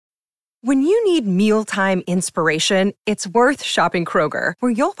When you need mealtime inspiration, it's worth shopping Kroger,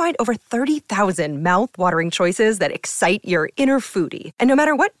 where you'll find over 30,000 mouth-watering choices that excite your inner foodie. And no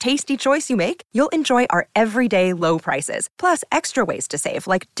matter what tasty choice you make, you'll enjoy our everyday low prices, plus extra ways to save,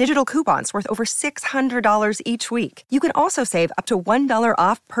 like digital coupons worth over $600 each week. You can also save up to $1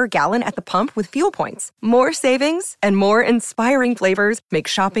 off per gallon at the pump with fuel points. More savings and more inspiring flavors make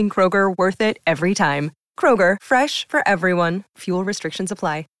shopping Kroger worth it every time. Kroger, fresh for everyone. Fuel restrictions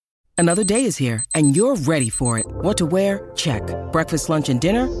apply. Another day is here, and you're ready for it. What to wear? Check. Breakfast, lunch, and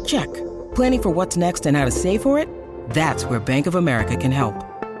dinner? Check. Planning for what's next and how to save for it? That's where Bank of America can help.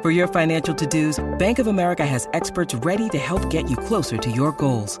 For your financial to-dos, Bank of America has experts ready to help get you closer to your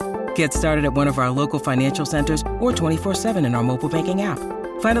goals. Get started at one of our local financial centers or 24/7 in our mobile banking app.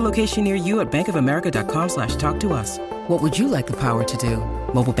 Find a location near you at bankofamerica.com/talktous. What would you like the power to do?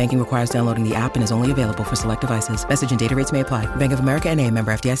 Mobile banking requires downloading the app and is only available for select devices. Message and data rates may apply. Bank of America N.A.,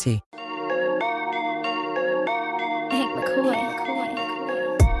 member FDIC. Hank McCoy.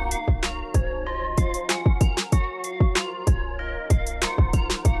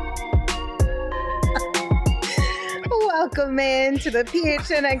 Welcome in to the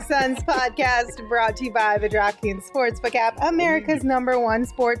PHNX Suns podcast, brought to you by the DraftKings Sportsbook app, America's #1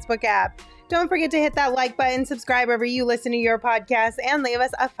 sportsbook app. Don't forget to hit that like button, subscribe wherever you listen to your podcast, and leave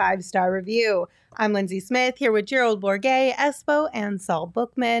us a 5-star review. I'm Lindsay Smith, here with Gerald Bourget, Espo, and Saul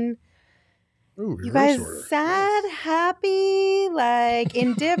Bookman. Ooh, you guys order. sad, happy, like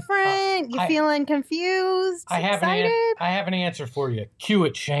indifferent? You feeling confused? Excited? I have an answer for you. Cue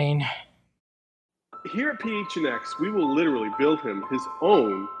it, Shane. Here at PHNX, we will literally build him his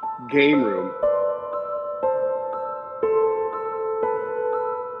own game room.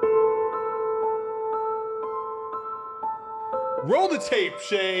 Roll the tape,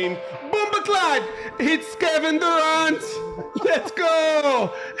 Shane. Bumba Clyde. It's Kevin Durant. Let's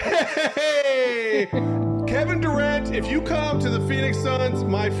go. Hey. Kevin Durant, if you come to the Phoenix Suns,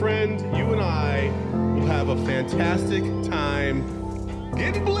 my friend, you and I will have a fantastic time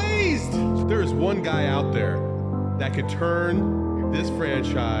getting blazed. There's one guy out there that could turn this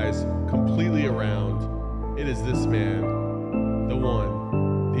franchise completely around. It is this man, the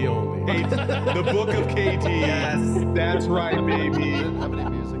one, the only. The Book of KD. Yes, that's right, baby.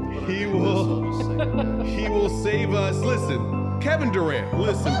 He will save us. Listen, Kevin Durant,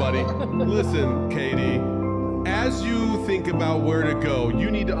 listen, buddy. Listen, KD. As you think about where to go,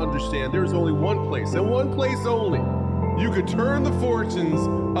 you need to understand there's only one place, and one place only. You could turn the fortunes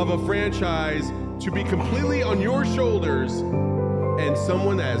of a franchise to be completely on your shoulders, and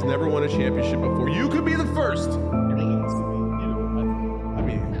someone that has never won a championship before. You could be the first.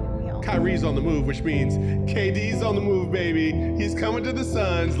 Kyrie's on the move, which means KD's on the move, baby. He's coming to the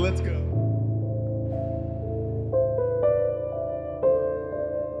Suns. Let's go.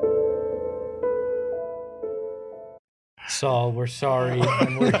 Saul, we're sorry,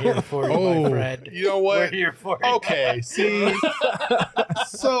 and we're here for you, my friend. You know what? We're here for you. Okay, see.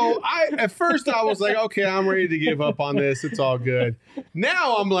 So at first I was like, okay, I'm ready to give up on this. It's all good.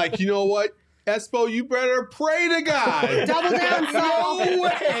 Now I'm like, you know what? Espo, you better pray to God. Double down, Saul. No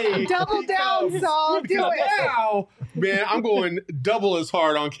way. Double down, Saul. Do it. Now, man, I'm going double as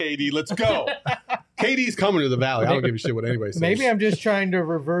hard on KD. Let's go. KD's coming to the Valley. I don't give a shit what anybody says. Maybe I'm just trying to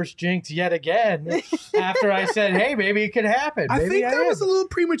reverse jinx yet again after I said, hey, maybe it could happen. I Maybe think that was a little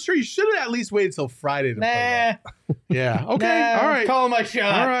premature. You should have at least waited till Friday to play that. Yeah. Okay. All right. Calling my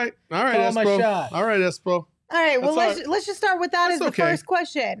shot. All right. Calling Espo. my shot. All right, Espo. All right, well, That's let's just start with that as the first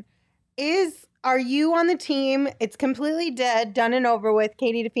question. Are you on the team, it's completely dead, done and over with,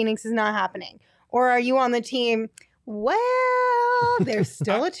 KD to Phoenix is not happening? Or are you on the team, well, there's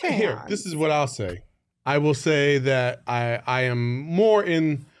still a chance? Here, this is what I'll say. I will say that I am more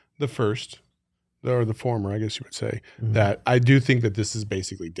in the first, or the former, I guess you would say, that I do think that this is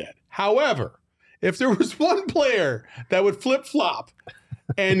basically dead. However, if there was one player that would flip-flop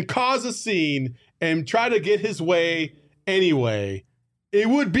and cause a scene and try to get his way anyway, it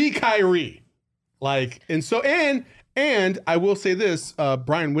would be Kyrie. And I will say this,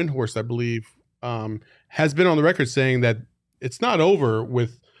 Brian Windhorst, I believe, has been on the record saying that it's not over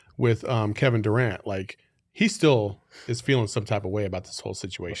with Kevin Durant. Like, he still is feeling some type of way about this whole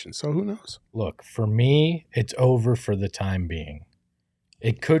situation. So who knows? Look, for me, it's over for the time being.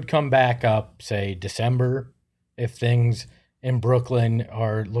 It could come back up, say, December, if things in Brooklyn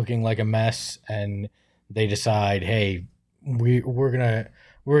are looking like a mess and they decide, hey, we're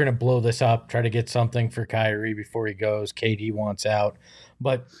gonna blow this up, try to get something for Kyrie before he goes. KD wants out.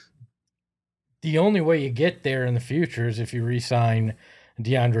 But the only way you get there in the future is if you re-sign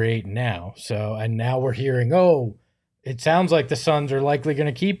DeAndre Ayton now. So, and now we're hearing, it sounds like the Suns are likely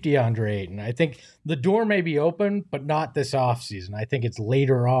going to keep DeAndre Ayton. I think the door may be open, but not this offseason. I think it's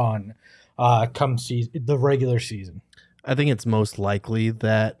later on come the regular season. I think it's most likely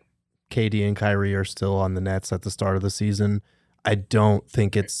that KD and Kyrie are still on the Nets at the start of the season. I don't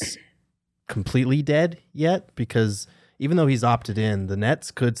think it's completely dead yet, because even though he's opted in, the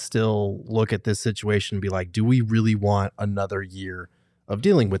Nets could still look at this situation and be like, do we really want another year of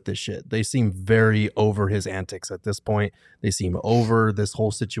dealing with this shit? They seem very over his antics at this point. They seem over this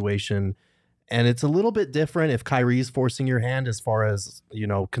whole situation. And it's a little bit different if Kyrie's forcing your hand as far as,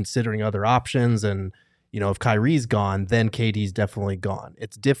 considering other options. And, if Kyrie's gone, then KD's definitely gone.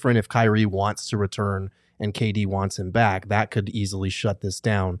 It's different if Kyrie wants to return and KD wants him back. That could easily shut this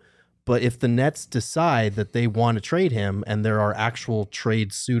down. But if the Nets decide that they want to trade him and there are actual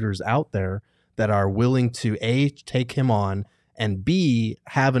trade suitors out there that are willing to A, take him on, and B,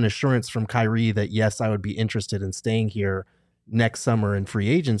 have an assurance from Kyrie that, yes, I would be interested in staying here next summer in free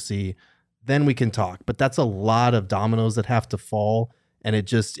agency, then we can talk. But that's a lot of dominoes that have to fall. And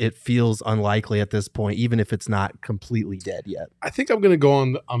it feels unlikely at this point, even if it's not completely dead yet. I think I'm going to go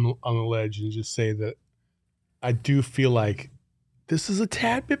on the ledge and just say that I do feel like this is a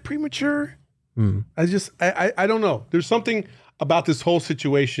tad bit premature. I don't know. There's something about this whole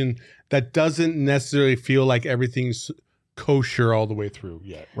situation that doesn't necessarily feel like everything's kosher all the way through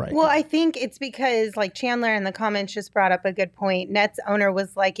yet. Right. Well, I think it's because, like, Chandler in the comments just brought up a good point. Nets owner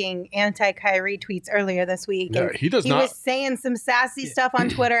was liking anti-Kyrie tweets earlier this week. No, he does not. He was saying some sassy stuff on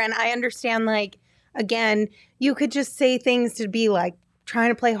Twitter, and I understand, like, again, you could just say things to be like trying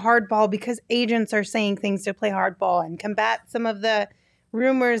to play hardball because agents are saying things to play hardball and combat some of the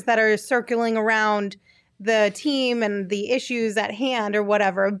rumors that are circling around the team and the issues at hand or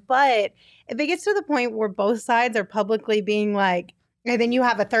whatever. But if it gets to the point where both sides are publicly being like, and then you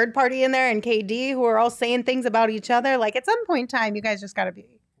have a third party in there and KD who are all saying things about each other, like, at some point in time, you guys just got to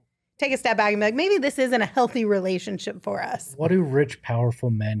take a step back and be like, maybe this isn't a healthy relationship for us. What do rich, powerful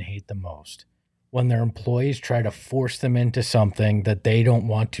men hate the most? When their employees try to force them into something that they don't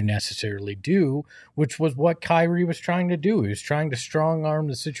want to necessarily do, which was what Kyrie was trying to do. He was trying to strong arm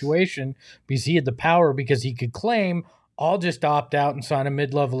the situation because he had the power, because he could claim, I'll just opt out and sign a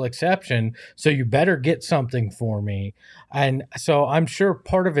mid-level exception, so you better get something for me. And so I'm sure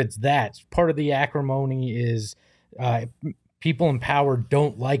part of it's that. Part of the acrimony is people in power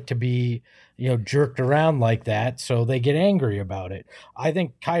don't like to be jerked around like that, so they get angry about it. I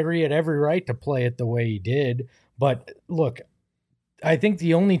think Kyrie had every right to play it the way he did, but look, I think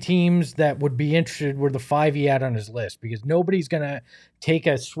the only teams that would be interested were the 5 he had on his list, because nobody's going to take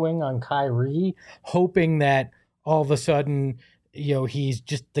a swing on Kyrie hoping that all of a sudden, he's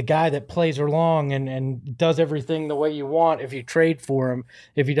just the guy that plays along and does everything the way you want if you trade for him,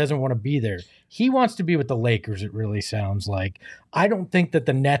 if he doesn't want to be there. He wants to be with the Lakers, it really sounds like. I don't think that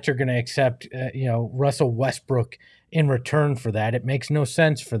the Nets are going to accept, Russell Westbrook in return for that. It makes no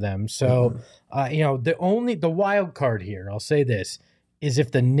sense for them. So, the wild card here, I'll say this, is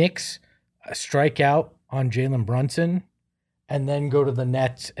if the Knicks strike out on Jalen Brunson and then go to the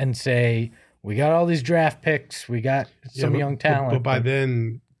Nets and say, we got all these draft picks, we got some young talent. But by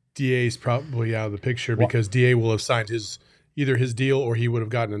then, DA's probably out of the picture because DA will have signed either his deal or he would have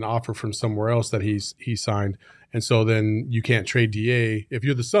gotten an offer from somewhere else that he signed. And so then you can't trade DA. If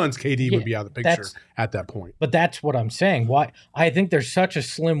you're the Suns, KD would be out of the picture at that point. But that's what I'm saying. Why I think there's such a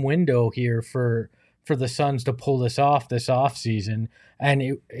slim window here for the Suns to pull this off this offseason. And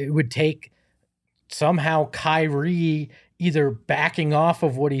it would take somehow Kyrie either backing off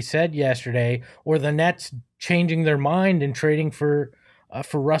of what he said yesterday or the Nets changing their mind and trading for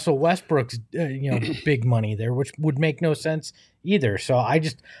Russell Westbrook's big money there, which would make no sense either. So I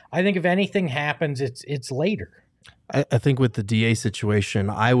think if anything happens, it's later. I think with the DA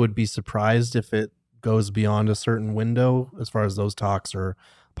situation, I would be surprised if it goes beyond a certain window as far as those talks or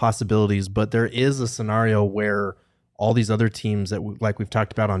possibilities. But there is a scenario where all these other teams that like we've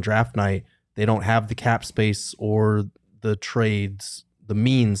talked about on draft night, they don't have the cap space or the trades, the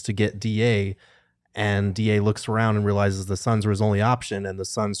means to get DA, and DA looks around and realizes the Suns are his only option, and the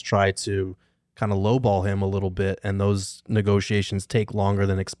Suns try to kind of lowball him a little bit, and those negotiations take longer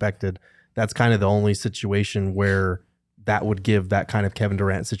than expected. That's kind of the only situation where that would give that kind of Kevin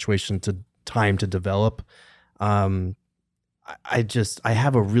Durant situation to time to develop. I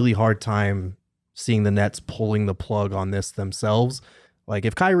have a really hard time seeing the Nets pulling the plug on this themselves. Like,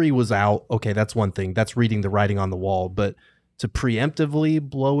 if Kyrie was out, okay, that's one thing. That's reading the writing on the wall. But to preemptively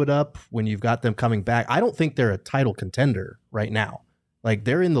blow it up when you've got them coming back, I don't think they're a title contender right now. Like,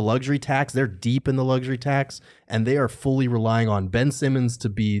 they're in the luxury tax. They're deep in the luxury tax, and they are fully relying on Ben Simmons to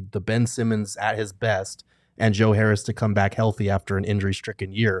be the Ben Simmons at his best and Joe Harris to come back healthy after an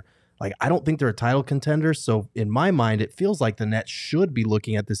injury-stricken year. Like, I don't think they're a title contender. So in my mind, it feels like the Nets should be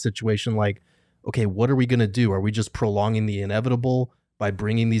looking at this situation like, okay, what are we going to do? Are we just prolonging the inevitable by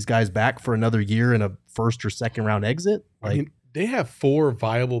bringing these guys back for another year in a first or second round exit? Like, I mean, they have 4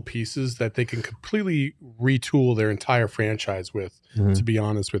 viable pieces that they can completely retool their entire franchise with, to be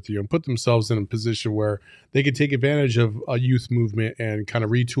honest with you, and put themselves in a position where they could take advantage of a youth movement and kind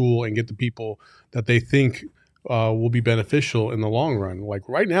of retool and get the people that they think will be beneficial in the long run. Like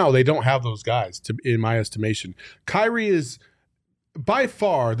right now, they don't have those guys, in my estimation. Kyrie is by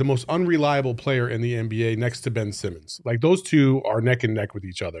far the most unreliable player in the NBA next to Ben Simmons. Like those two are neck and neck with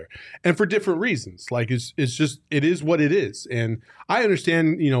each other, and for different reasons. Like it is what it is. And I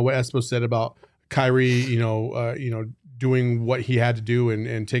understand, what Espo said about Kyrie, doing what he had to do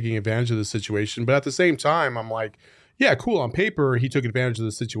and taking advantage of the situation. But at the same time, I'm like, yeah, cool. On paper, he took advantage of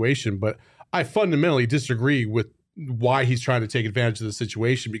the situation, but I fundamentally disagree with why he's trying to take advantage of the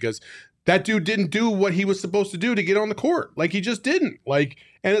situation, because that dude didn't do what he was supposed to do to get on the court. Like he just didn't. Like,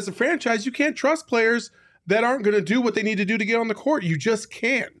 and as a franchise, you can't trust players that aren't going to do what they need to do to get on the court. You just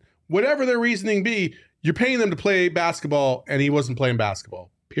can't. Whatever their reasoning be, you're paying them to play basketball, and he wasn't playing basketball,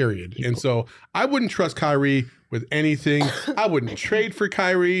 period. And so I wouldn't trust Kyrie with anything. I wouldn't trade for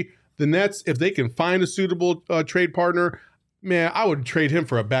Kyrie. The Nets, if they can find a suitable trade partner, man, I would trade him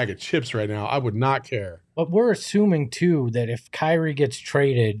for a bag of chips right now. I would not care. But we're assuming, too, that if Kyrie gets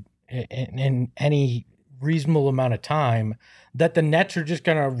traded in any reasonable amount of time, that the Nets are just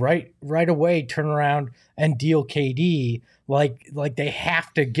going to right away turn around and deal KD. Like they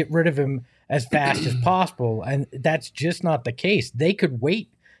have to get rid of him as fast as possible. And that's just not the case. They could wait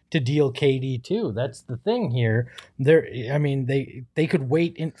to deal KD too. That's the thing here. They could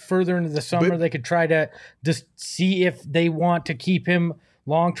wait further into the summer. They could try to just see if they want to keep him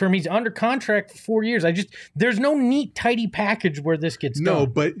long term. He's under contract for 4 years. There's no neat, tidy package where this gets done. No,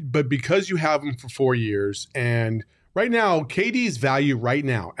 but because you have him for 4 years, and right now, KD's value right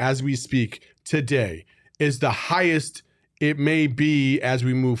now, as we speak today, is the highest it may be as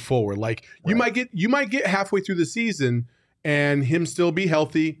we move forward. Like you might get halfway through the season and him still be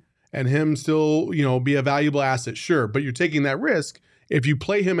healthy and him still, be a valuable asset. Sure. But you're taking that risk if you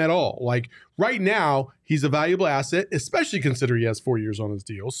play him at all. Like right now, he's a valuable asset, especially considering he has 4 years on his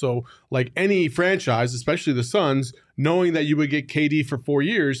deal. So like any franchise, especially the Suns, knowing that you would get KD for 4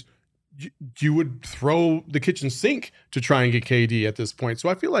 years, you would throw the kitchen sink to try and get KD at this point. So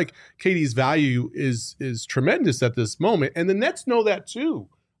I feel like KD's value is tremendous at this moment. And the Nets know that too.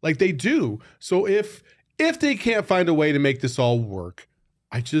 Like they do. So if they can't find a way to make this all work,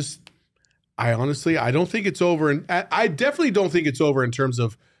 I honestly, I don't think it's over. And I definitely don't think it's over in terms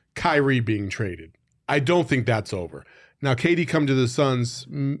of Kyrie being traded. I don't think that's over. Now, KD come to the Suns,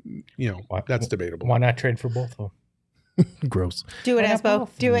 that's debatable. Why not trade for both of them? Gross. Do it, Espo.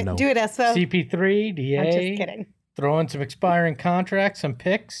 Do it. No. Do it, Espo. CP3, DA. I'm just kidding. Throw in some expiring contracts, some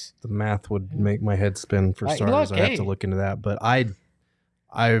picks. The math would make my head spin for starters. I have to look into that. But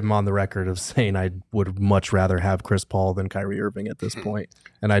I'm on the record of saying I would much rather have Chris Paul than Kyrie Irving at this point.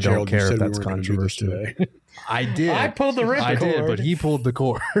 And I don't care if that's controversial. I did. I pulled the ripcord. I did, but he pulled the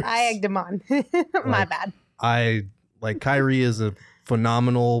cord. I egged him on. My bad. Kyrie is a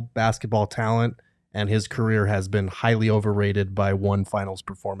phenomenal basketball talent, and his career has been highly overrated by one finals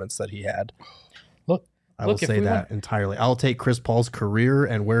performance that he had. I will say that entirely. I'll take Chris Paul's career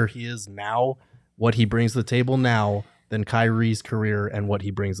and where he is now, what he brings to the table now, than Kyrie's career and what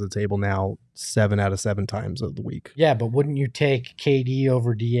he brings to the table now 7 out of 7 times of the week. Yeah, but wouldn't you take KD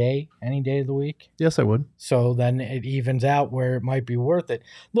over DA any day of the week? Yes, I would. So then it evens out where it might be worth it.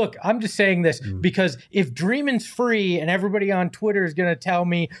 Look, I'm just saying this because if dreaming's free and everybody on Twitter is going to tell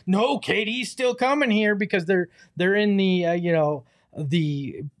me, no, KD's still coming here because they're in the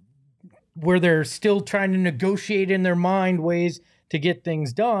where they're still trying to negotiate in their mind ways to get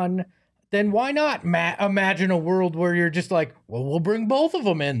things done, then why not imagine a world where you're just like, well, we'll bring both of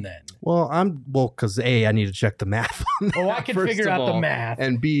them in then. Because A, I need to check the math on that. I can figure out the math.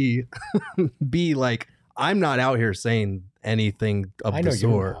 And B, like, I'm not out here saying anything of the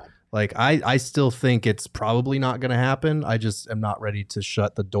sort. Like, I still think it's probably not going to happen. I just am not ready to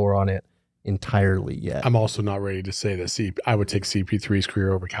shut the door on it entirely yet. I'm also not ready to say that I would take CP3's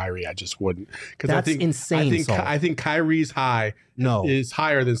career over Kyrie. I just wouldn't. That's insane. I think Kyrie's high is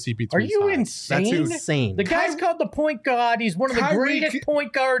higher than CP3's. Are you high. insane? That's insane. The guy's called the point guard. He's one of the greatest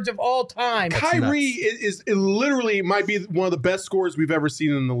point guards of all time. Kyrie is literally might be one of the best scorers we've ever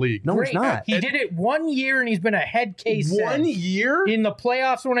seen in the league. No, he's not. He did it 1 year, and he's been a head case. 1 year? In the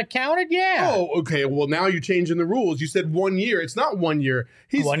playoffs when it counted, yeah. Oh, okay. Well, now you're changing the rules. You said 1 year. It's not 1 year.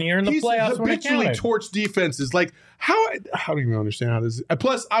 He's 1 year in the playoffs else would have habitually counted. torch defenses. Like, how do you even understand how this is?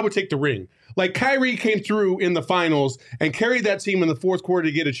 Plus, I would take the ring. Like, Kyrie came through in the finals and carried that team in the fourth quarter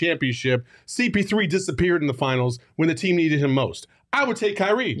to get a championship. CP3 disappeared in the finals when the team needed him most. I would take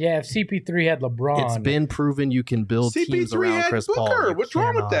Kyrie. Yeah, if CP3 had LeBron. It's been proven you can build teams CP3 around had Chris Booker. Paul. You What's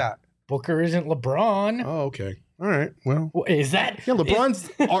wrong with cannot. that? Booker isn't LeBron. Oh, okay. All right. Well. Is that? Yeah, LeBron's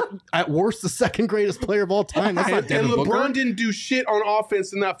at worst the second greatest player of all time. That's not And Devin LeBron Booker. didn't do shit on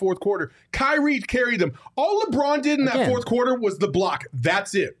offense in that fourth quarter. Kyrie carried them. All LeBron did in that Again. fourth quarter was the block.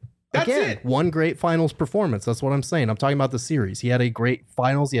 That's it. That's Again, it. one great finals performance. That's what I'm saying. I'm talking about the series. He had a great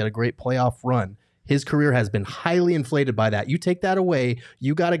finals. He had a great playoff run. His career has been highly inflated by that. You take that away,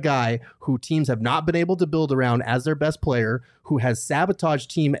 you got a guy who teams have not been able to build around as their best player, who has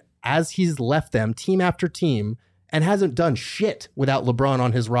sabotaged team as he's left them, team after team, and hasn't done shit without LeBron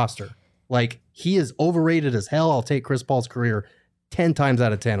on his roster. Like, he is overrated as hell. I'll take Chris Paul's career 10 times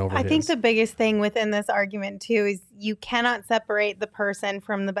out of 10 over I his. think the biggest thing within this argument too is you cannot separate the person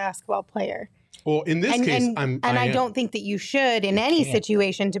from the basketball player. Well, in this case, I don't think that you should in any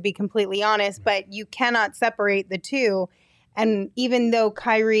situation, to be completely honest, but you cannot separate the two. And even though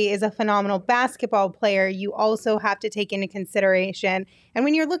Kyrie is a phenomenal basketball player, you also have to take into consideration. And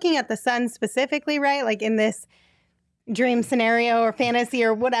when you're looking at the Suns specifically, right, like in this dream scenario or fantasy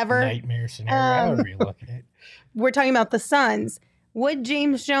or whatever, Nightmare scenario. However you look at it. we're talking about the Suns. Would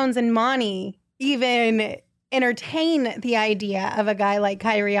James Jones and Monty even entertain the idea of a guy like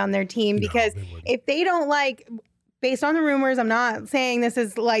Kyrie on their team? Because if they don't like, based on the rumors, I'm not saying this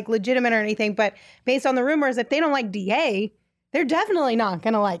is like legitimate or anything, but based on the rumors, if they don't like DA, they're definitely not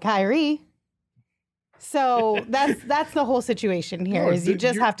going to like Kyrie. So that's the whole situation here. No, Is you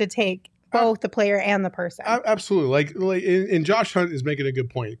just have to take both the player and the person. Absolutely. Like and Josh Hunt is making a good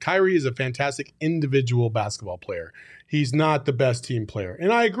point. Kyrie is a fantastic individual basketball player. He's not the best team player.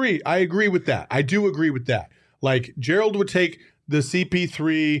 And I agree. I agree with that. I do agree with that. Like, Gerald would take the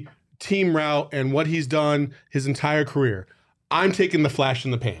CP3 team route and what he's done his entire career. I'm taking the flash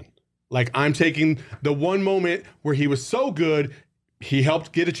in the pan. Like, I'm taking the one moment where he was so good, he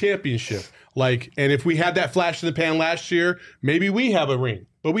helped get a championship. Like, and if we had that flash in the pan last year, maybe we have a ring,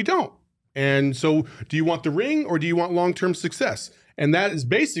 but we don't. And so, do you want the ring or do you want long-term success? And that is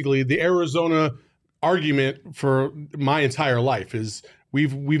basically the Arizona argument for my entire life. Is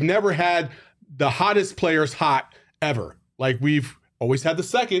we've never had the hottest players hot ever. Like, we've always had the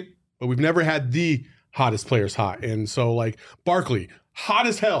second, but we've never had the hottest players hot. And so, like, Barkley, hot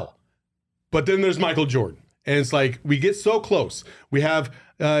as hell. But then there's Michael Jordan. And it's like, we get so close. We have,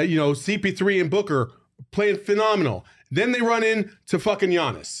 CP3 and Booker playing phenomenal. Then they run into fucking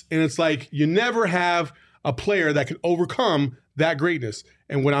Giannis. And it's like, you never have a player that can overcome that greatness.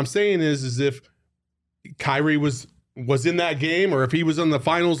 And what I'm saying is if Kyrie was in that game, or if he was in the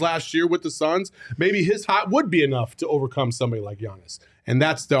finals last year with the Suns, maybe his hot would be enough to overcome somebody like Giannis. And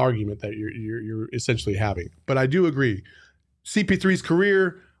that's the argument that you're essentially having. But I do agree. CP3's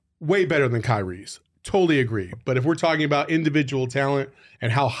career, way better than Kyrie's. Totally agree. But if we're talking about individual talent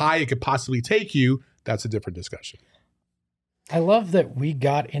and how high it could possibly take you, that's a different discussion. I love that we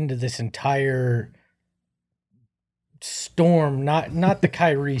got into this entire storm, not the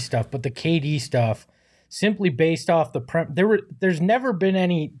Kyrie stuff, but the KD stuff, simply based off the there's never been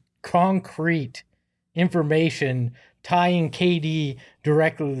any concrete information tying KD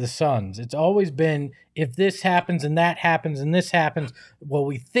directly to the Suns. It's always been, if this happens and that happens and this happens, well,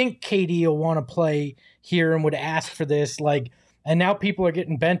 we think KD will want to play here and would ask for this. Like, and now people are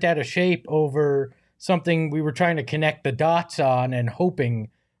getting bent out of shape over something we were trying to connect the dots on and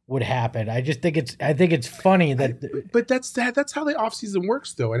hoping would happen. I think it's funny that, but that's how the offseason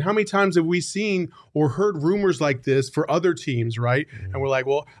works, though. And how many times have we seen or heard rumors like this for other teams, right? Mm-hmm. And we're like,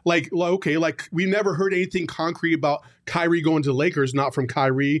 well, okay, we never heard anything concrete about Kyrie going to the Lakers, not from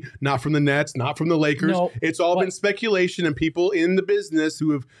Kyrie, not from the Nets, not from the Lakers. No, it's all been speculation and people in the business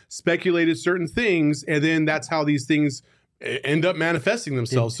who have speculated certain things, and then that's how these things end up manifesting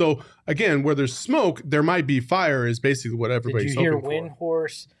themselves. So again, where there's smoke, there might be fire, is basically what everybody's hoping for. Did you hear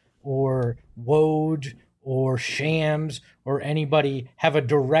Windhorse or Woj or Shams or anybody have a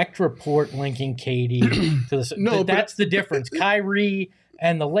direct report linking KD to the? No, that's the difference. Kyrie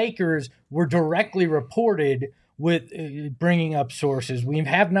and the Lakers were directly reported with bringing up sources. We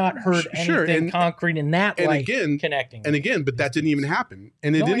have not heard anything concrete in that way connecting. And again, but that didn't even happen.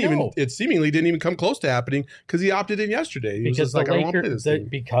 And it seemingly didn't even come close to happening because he opted in yesterday. He because was just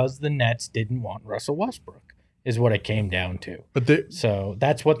because the Nets didn't want Russell Westbrook is what it came down to. So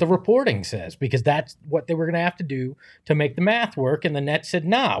that's what the reporting says, because that's what they were going to have to do to make the math work. And the Nets said,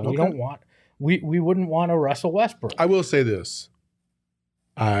 we don't want, we wouldn't want a Russell Westbrook. I will say this.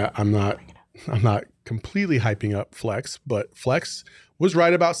 I'm not completely hyping up Flex, but Flex was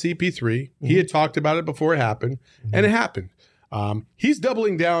right about CP3. He had talked about it before it happened, and it happened. He's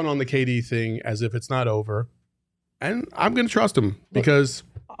doubling down on the KD thing as if it's not over, and I'm going to trust him because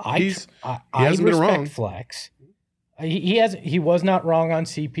he hasn't been wrong. Flex. He was not wrong on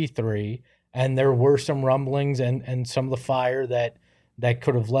CP3, and there were some rumblings and some of the fire that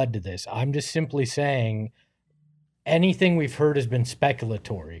could have led to this. I'm just simply saying anything we've heard has been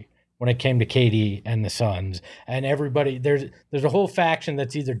speculatory when it came to KD and the Suns, and everybody there's a whole faction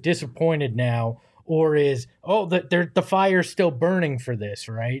that's either disappointed now or is the fire's still burning for this,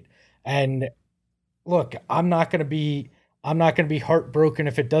 right? And look, I'm not going to be heartbroken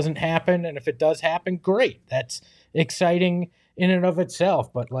if it doesn't happen, and if it does happen, great. That's exciting in and of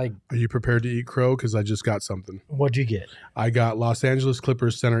itself. But like, are you prepared to eat crow? Because I just got something. What'd you get? I got Los Angeles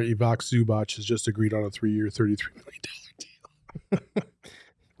Clippers center Ivica Zubac has just agreed on a 3-year, $33 million deal.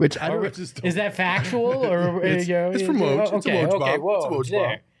 Which is that factual or it's from Woj. It's a Woj bomb. It's a Woj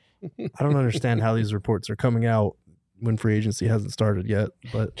bomb. I don't understand how these reports are coming out when free agency hasn't started yet,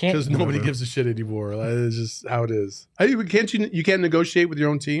 but because nobody gives a shit anymore. It's just how it is. You can't negotiate with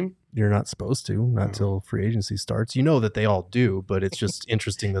your own team. You're not supposed to, not till free agency starts. You know that they all do, but it's just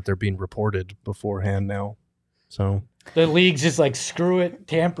interesting that they're being reported beforehand now. So the league's just like, screw it,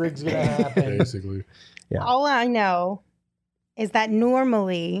 tampering's gonna happen. Basically. Yeah. All I know is that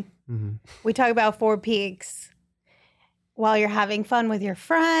normally we talk about Four Peaks while you're having fun with your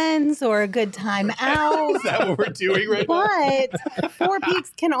friends or a good time out. Is that what we're doing right now? But Four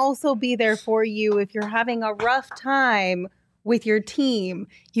Peaks can also be there for you if you're having a rough time with your team.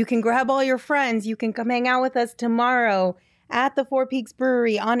 You can grab all your friends. You can come hang out with us tomorrow at the Four Peaks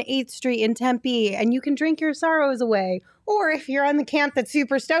Brewery on 8th Street in Tempe, and you can drink your sorrows away. Or if you're on the camp that's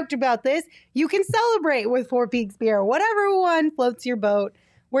super stoked about this, you can celebrate with Four Peaks beer. Whatever one floats your boat,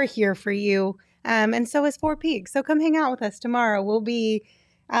 we're here for you. And so is Four Peaks. So come hang out with us tomorrow. We'll be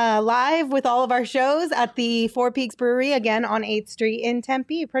live with all of our shows at the Four Peaks Brewery, again on 8th Street in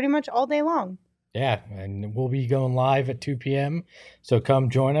Tempe, pretty much all day long. Yeah, and we'll be going live at 2 p.m. So come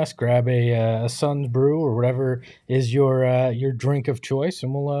join us, grab a Suns brew or whatever is your drink of choice,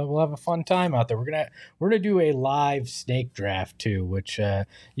 and we'll have a fun time out there. We're gonna do a live snake draft too, which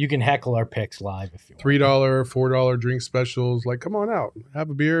you can heckle our picks live if you want. $3, $4 drink specials. Like, come on out, have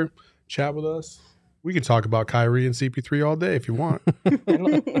a beer, chat with us. We can talk about Kyrie and CP3 all day if you want.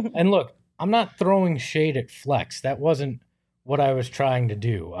 and look, I'm not throwing shade at Flex. That wasn't what I was trying to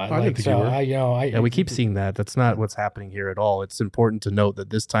do. We keep seeing that. That's not what's happening here at all. It's important to note that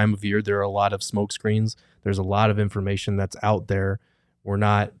this time of year, there are a lot of smoke screens. There's a lot of information that's out there. We're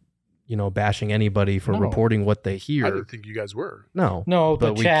not, bashing anybody for reporting what they hear. I didn't think you guys were. No,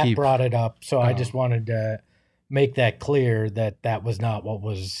 but chat brought it up. So I just wanted to make that clear that was not what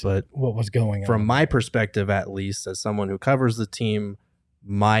was going on. From my perspective, at least, as someone who covers the team,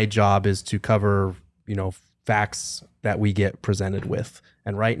 my job is to cover, facts that we get presented with.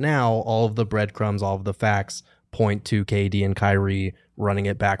 And right now, all of the breadcrumbs, all of the facts point to KD and Kyrie running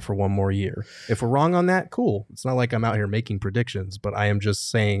it back for one more year. If we're wrong on that, cool. It's not like I'm out here making predictions, but I am just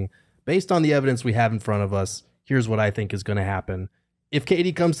saying, based on the evidence we have in front of us, here's what I think is going to happen. If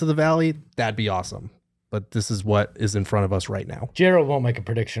KD comes to the Valley, that'd be awesome. But this is what is in front of us right now. Gerald won't make a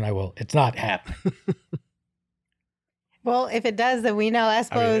prediction. I will. It's not happening. Well, if it does, then we know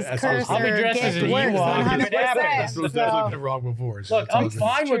Espo's cursor I'll be dressed as an Ewok. 100%. That's definitely been wrong before. Look, I'm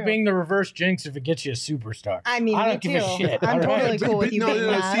fine with being the reverse jinx if it gets you a superstar. I mean, I don't give a shit. I'm totally cool with you being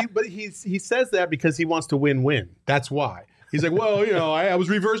that. See, but he says that because he wants to win-win. That's why. He's like, well, I was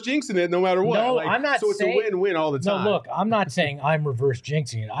reverse jinxing it no matter what. No, I'm not saying. So it's a win-win all the time. No, look, I'm not saying I'm reverse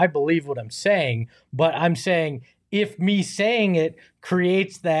jinxing it. I believe what I'm saying, but I'm saying if me saying it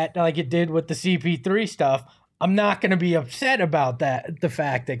creates that, like it did with the CP3 stuff, I'm not going to be upset about that. The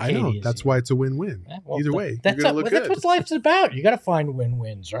fact that I know that's why it's a win-win. Either way, that's what life's about. You got to find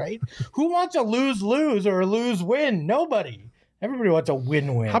win-wins, right? Who wants a lose-lose or a lose-win? Nobody. Everybody wants a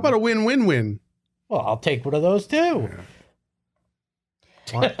win-win. How about a win-win-win? Well, I'll take one of those too.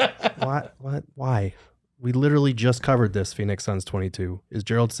 What? Why? We literally just covered this. Phoenix Suns 22. Is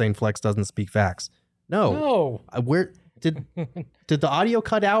Gerald saying Flex doesn't speak facts? No. Where did the audio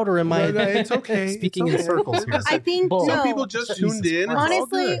cut out, or am I? No, it's okay. Speaking in circles here. I think some people just tuned in.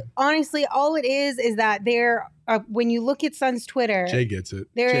 Honestly, all it is that there. When you look at Suns Twitter, Jay gets it.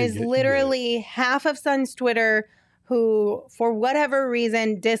 There is literally half of Suns Twitter who, for whatever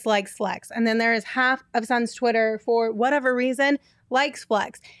reason, dislikes Flex, and then there is half of Suns Twitter for whatever reason likes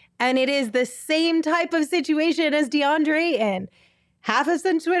Flex, and it is the same type of situation as DeAndre Ayton. half of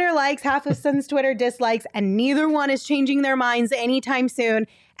Suns Twitter likes, half of Suns Twitter dislikes, and neither one is changing their minds anytime soon.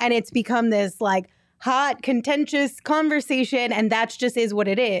 And it's become this like hot, contentious conversation, and that just is what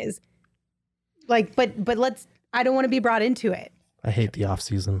it is. Like, but I don't want to be brought into it. I hate the off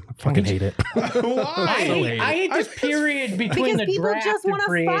season. I fucking hate it. Why? I hate this period between Because the people draft just and want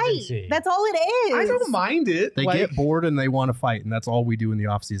free to fight. agency. That's all it is. I don't mind it. They get bored and they want to fight, and that's all we do in the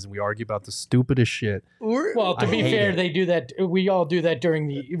off season. We argue about the stupidest shit. Well, to I be hate fair, it. they do that. We all do that during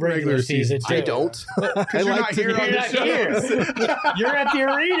the regular season too. I don't. I you're like not to here be- on You're the not show. here. You're at the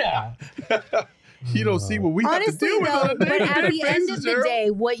arena. You don't see what we have to Honestly, do with though, on a but at day-to-day the end basis, of the Gerald. day,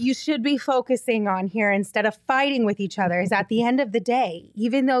 what you should be focusing on here instead of fighting with each other is at the end of the day,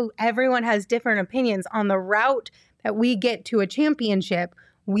 even though everyone has different opinions on the route that we get to a championship,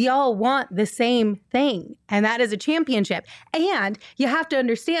 we all want the same thing, and that is a championship. And you have to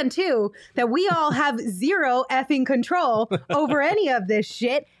understand, too, that we all have zero effing control over any of this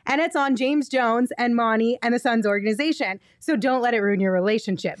shit, and it's on James Jones and Monty and the Suns organization. So don't let it ruin your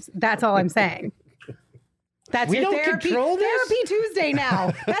relationships. That's all I'm saying. That's We your don't therapy, control this? Therapy Tuesday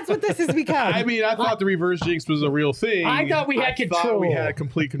now. That's what this has become. I mean, I thought the reverse jinx was a real thing. I thought we had I thought control. we had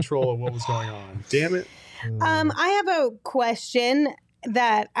complete control of what was going on. Damn it. I have a question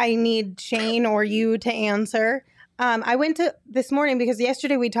that I need Shane or you to answer. I went to this morning because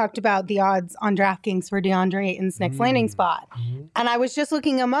yesterday we talked about the odds on DraftKings for DeAndre Ayton's next landing spot. And I was just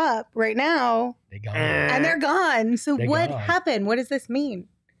looking them up right now, They gone. and they're gone. So They're what gone. happened? What does this mean?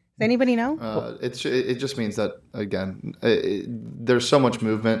 Does anybody know? It just means that, again, there's so much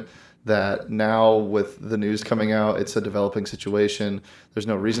movement that now with the news coming out, it's a developing situation. There's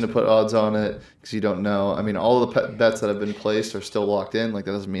no reason to put odds on it because you don't know. I mean, all of the bets that have been placed are still locked in. Like,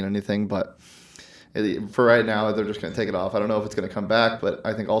 that doesn't mean anything. But for right now, they're just going to take it off. I don't know if it's going to come back, but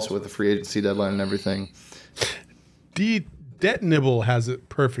I think also with the free agency deadline and everything. Det Nibble has it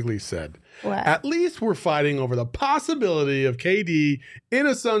perfectly said. What? At least we're fighting over the possibility of KD in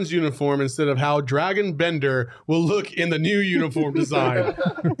a Suns uniform instead of how Dragon Bender will look in the new uniform design.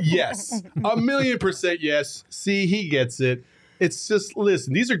 Yes. 1,000,000% yes. See, he gets it. It's just,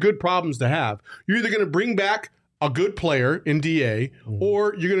 listen, these are good problems to have. You're either going to bring back a good player in DA,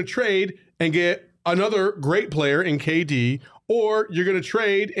 or you're going to trade and get another great player in KD, or you're going to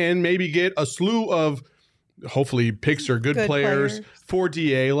trade and maybe get a slew of hopefully picks or good players for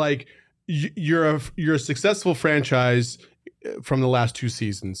DA. Like, you're a successful franchise from the last 2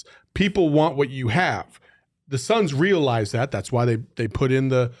 seasons. People want what you have. The Suns realize that. That's why they put in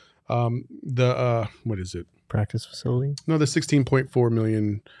the what is it? Practice facility? No, the $16.4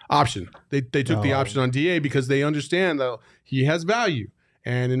 million option. They took the option on DA because they understand that he has value,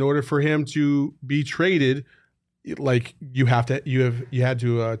 and in order for him to be traded, like you had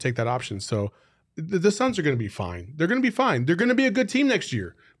to take that option. So the Suns are going to be fine. They're going to be fine. They're going to be a good team next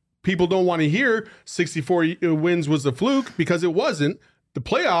year. People don't want to hear 64 wins was a fluke because it wasn't. The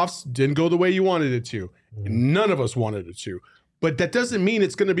playoffs didn't go the way you wanted it to. None of us wanted it to. But that doesn't mean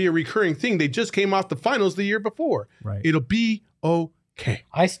it's going to be a recurring thing. They just came off the finals the year before. Right. It'll be okay.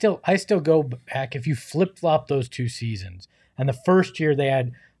 I still go back. If you flip flop those 2 seasons, and the first year they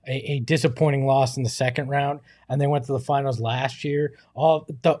had a disappointing loss in the second round, and they went to the finals last year, all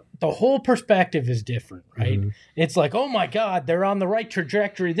the whole perspective is different, right? It's like, oh my God, they're on the right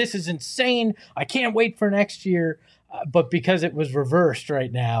trajectory. This is insane. I can't wait for next year. But because it was reversed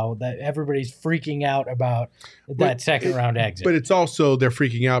right now, that everybody's freaking out about that second round exit. But it's also they're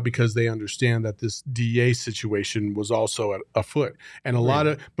freaking out because they understand that this DA situation was also afoot. And a lot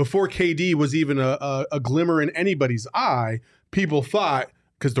of, before KD was even a glimmer in anybody's eye, people thought,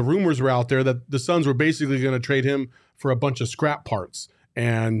 because the rumors were out there, that the Suns were basically going to trade him for a bunch of scrap parts.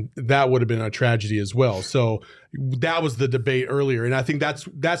 And that would have been a tragedy as well. So that was the debate earlier. And I think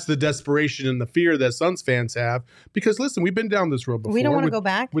that's the desperation and the fear that Suns fans have. Because, listen, we've been down this road before. We don't want to go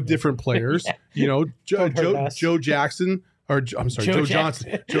back. With different players. You know, Joe Jackson. Or I'm sorry, Joe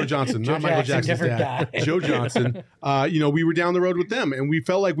Johnson. Joe Johnson, Joe not Michael Jackson, Jackson's different dad. guy. Joe Johnson. We were down the road with them, and we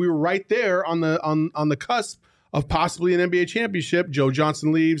felt like we were right there on the cusp of possibly an NBA championship. Joe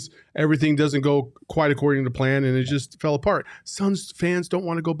Johnson leaves. Everything doesn't go quite according to plan, and it just fell apart. Suns fans don't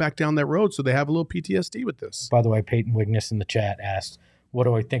want to go back down that road, so they have a little PTSD with this. By the way, Peyton Wigness in the chat asked, what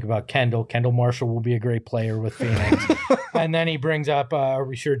do I think about Kendall? Kendall Marshall will be a great player with Phoenix. And then he brings up, are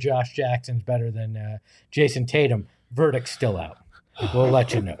we sure Josh Jackson's better than Jason Tatum? Verdict's still out. We'll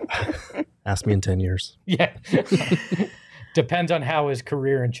let you know. Ask me in 10 years. Yeah. Depends on how his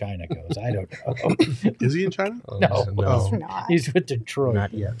career in China goes. I don't know. Is he in China? No. Oh. Not. He's with Detroit.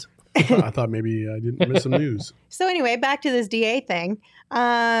 Not yet. I thought maybe I didn't miss some news. So anyway, back to this DA thing.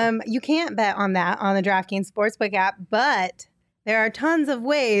 You can't bet on that on the DraftKings Sportsbook app, but There are tons of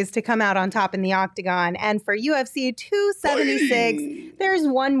ways to come out on top in the octagon. And for UFC 276, there's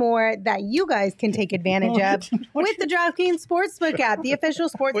one more that you guys can take advantage of with the DraftKings Sportsbook app, the official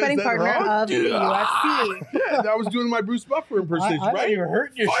sports Wait, is betting that partner wrong? of the UFC. Yeah, I was doing my Bruce Buffer impersonation, I right? thought you were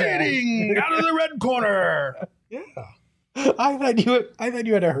hurting yourself. Fighting out of the red corner. Yeah. I thought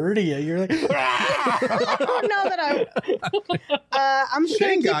you had a hernia. You're like, I don't know that I'm just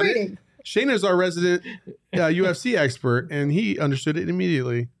going Shane to keep got reading. it. Shane is our resident UFC expert, and he understood it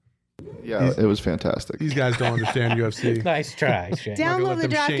immediately. Yeah, it was fantastic. These guys don't understand UFC. nice try, Shane. Download the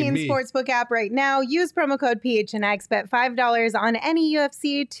let them shame DraftKings me. Sportsbook app right now. Use promo code PHNX. Bet $5 on any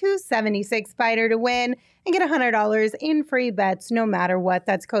UFC 276 fighter to win and get $100 in free bets no matter what.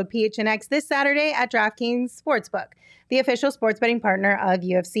 That's code PHNX this Saturday at DraftKings Sportsbook, the official sports betting partner of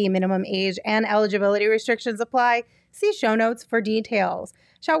UFC. Minimum age and eligibility restrictions apply. See show notes for details.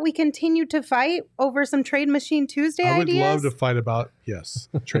 Shall we continue to fight over some Trade Machine Tuesday I would ideas? love to fight about,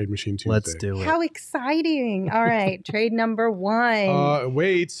 Trade Machine Tuesday. Let's do it. How exciting. All right, trade number one.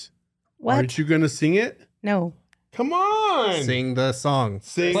 Wait. What? Aren't you going to sing it? No. Come on. Sing the song.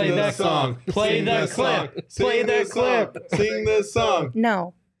 Sing Play the that song. Play Sing that the clip. song. Play Sing that the song. clip. Sing the song.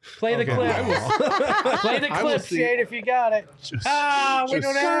 No. Play the Okay, clip. I will- Play the I will clip, see. Shane, if you got it. We Just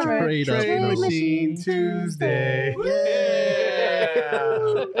don't have it. Trade up. Trade Machine Tuesday. Yeah.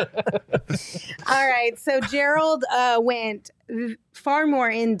 All right. So Gerald went far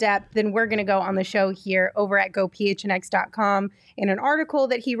more in depth than we're going to go on the show here over at gophnx.com. In an article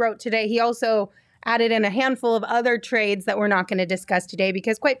that he wrote today, he also added in a handful of other trades that we're not going to discuss today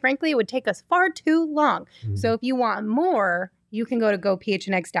because, quite frankly, it would take us far too long. So if you want more, you can go to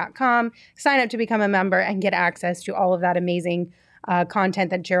gophnx.com, sign up to become a member, and get access to all of that amazing content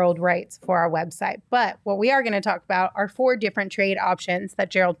that Gerald writes for our website. But what we are going to talk about are 4 different trade options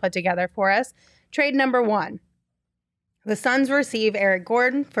that Gerald put together for us. Trade number 1. The Suns receive Eric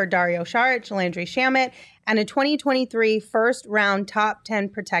Gordon for Dario Saric, Landry Shamet, and a 2023 first-round top 10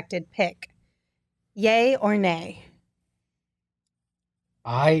 protected pick. Yay or nay?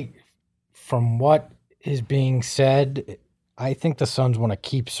 From what is being said, I think the Suns want to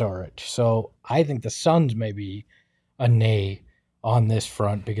keep Saric. So I think the Suns may be a nay on this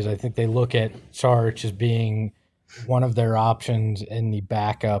front because I think they look at Saric as being one of their options in the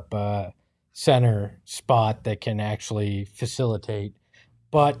backup center spot that can actually facilitate.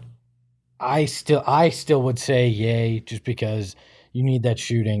 But I still would say yay just because you need that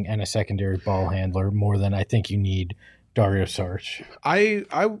shooting and a secondary ball handler more than I think you need Dario Saric. I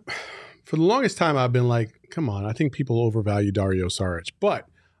for the longest time I've been like, come on, I think people overvalue Dario Saric. But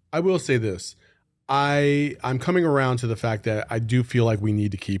I will say this. I'm coming around to the fact that I do feel like we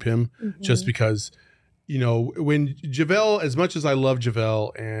need to keep him just because, when JaVale, as much as I love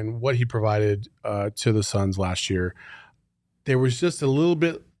JaVale and what he provided to the Suns last year, there was just a little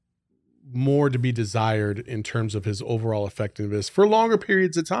bit more to be desired in terms of his overall effectiveness for longer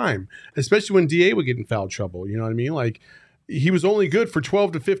periods of time, especially when DA would get in foul trouble. You know what I mean? Like, he was only good for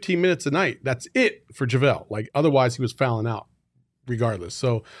 12 to 15 minutes a night. That's it for JaVale. Like, otherwise he was fouling out regardless.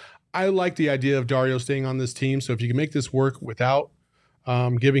 So I like the idea of Dario staying on this team. So if you can make this work without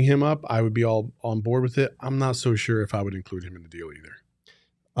giving him up, I would be all on board with it. I'm not so sure if I would include him in the deal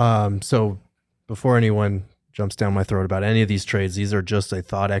either. So before anyone jumps down my throat about any of these trades, these are just a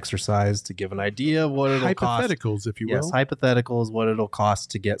thought exercise to give an idea of what it'll cost. Hypotheticals, if you will. Yes, hypotheticals, what it'll cost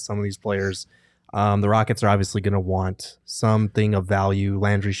to get some of these players. The Rockets are obviously going to want something of value.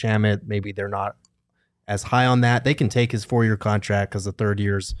 Landry Shamet, maybe they're not as high on that. They can take his 4-year contract because the 3rd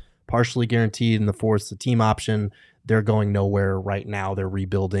year's partially guaranteed and the 4th's the team option. They're going nowhere right now. They're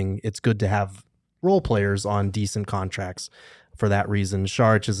rebuilding. It's good to have role players on decent contracts for that reason.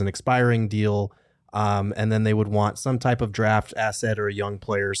 Saric is an expiring deal. And then they would want some type of draft asset or a young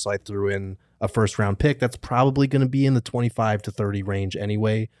player. So I threw in a 1st-round pick. That's probably going to be in the 25 to 30 range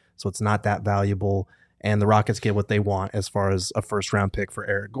anyway. So it's not that valuable. And the Rockets get what they want as far as a 1st-round pick for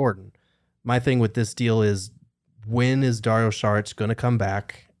Eric Gordon. My thing with this deal is, when is Dario Saric going to come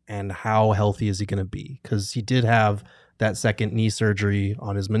back and how healthy is he going to be? Because he did have that second knee surgery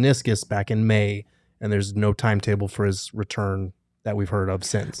on his meniscus back in May, and there's no timetable for his return that we've heard of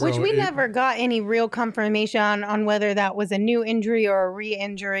since. Which we never got any real confirmation on whether that was a new injury or a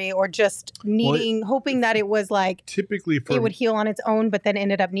re-injury or just hoping that it was like Typically for it would heal on its own, but then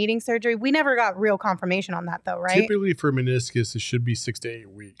ended up needing surgery. We never got real confirmation on that though, right? Typically for meniscus, it should be 6 to 8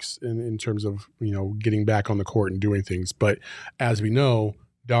 weeks in terms of, getting back on the court and doing things. But as we know,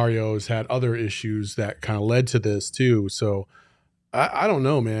 Dario's had other issues that kind of led to this too. So I don't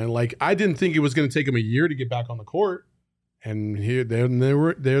know, man. Like, I didn't think it was going to take him a year to get back on the court. And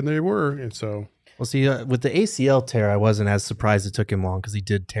there they were. And so Well, see, with the ACL tear, I wasn't as surprised it took him long because he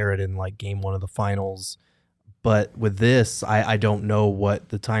did tear it in like game 1 of the finals. But with this, I don't know what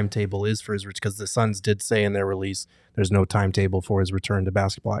the timetable is for his return, because the Suns did say in their release there's no timetable for his return to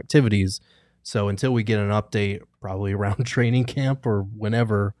basketball activities. So until we get an update, probably around training camp or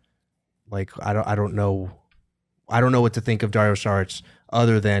whenever, like I don't know what to think of Dario Saric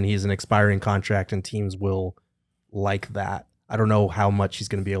other than he's an expiring contract and teams will like that. I don't know how much he's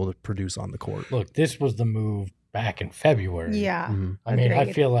going to be able to produce on the court. Look, this was the move back in February. Yeah. Mm-hmm. I mean, I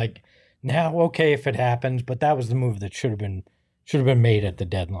Agreed. feel like now, okay, if it happens, but that was the move that should have been made at the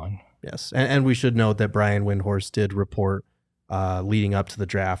deadline. Yes, and we should note that Brian Windhorst did report leading up to the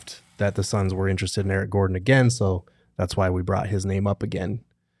draft that the Suns were interested in Eric Gordon again, so that's why we brought his name up again.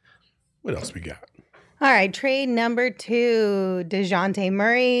 What else we got? All right, trade number 2, DeJounte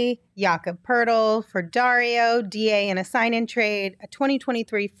Murray, Jakob Poeltl for Dario, DA in a sign-in trade, a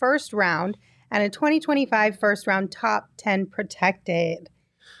 2023 first round, and a 2025 first round top 10 protected.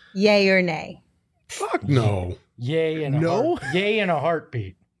 Yay or nay? Fuck no. Yay and No? yay in a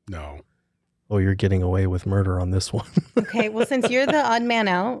heartbeat. No. Oh, you're getting away with murder on this one. Okay, well, since you're the odd man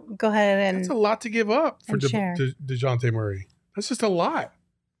out, go ahead and That's a lot to give up for And share. DeJounte Murray. That's just a lot.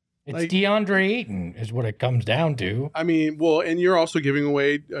 It's Like- DeAndre Ayton is what it comes down to. I mean, well, and you're also giving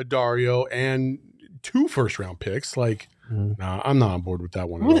away Dario and 2 first-round picks. Like, nah, I'm not on board with that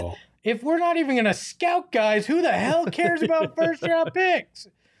one at all. If we're not even going to scout guys, who the hell cares about first round picks?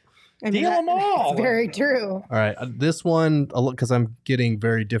 Deal 'em all. It's very true. All right, this one, because I'm getting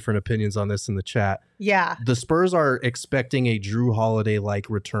very different opinions on this in the chat. Yeah. The Spurs are expecting a Drew Holiday-like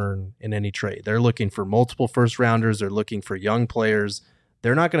return in any trade. They're looking for multiple first-rounders. They're looking for young players.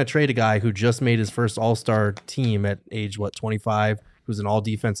 They're not going to trade a guy who just made his first All-Star team at age, 25, who's an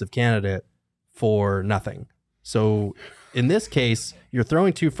all-defensive candidate for nothing. So in this case, you're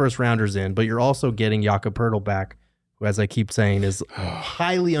throwing 2 first-rounders in, but you're also getting Jakob Poeltl back, who, as I keep saying, is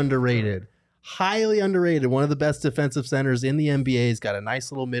highly underrated. Highly underrated. One of the best defensive centers in the NBA. He's got a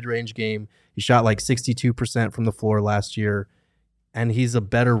nice little mid-range game. He shot like 62% from the floor last year. And he's a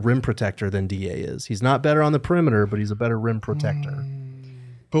better rim protector than DA is. He's not better on the perimeter, but he's a better rim protector.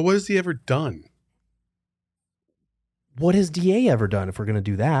 But what has he ever done? What has DA ever done if we're going to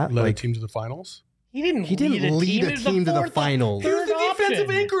do that? Led a Like, team to the finals? He didn't lead a team to the finals. He was the defensive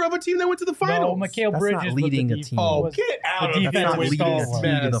anchor. anchor of a team that went to the No, finals. Mikal That's Bridges not was leading the a team. Oh, was- get out the of that's defense not was leading a stalwart.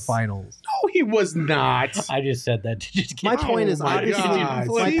 team to the mess. finals. No, he was not. I just said that to just get My point is, my obviously, God.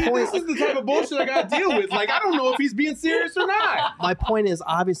 my See, point, this is the type of bullshit I got to deal with. Like, I don't know if he's being serious or not. my point is,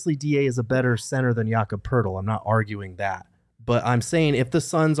 obviously, DA is a better center than Jakob Poeltl. I'm not arguing that. But I'm saying if the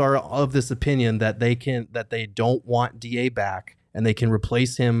Suns are of this opinion that they don't want DA back and they can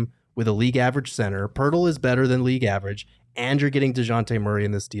replace him with a league average center, Poeltl is better than league average, and you're getting DeJounte Murray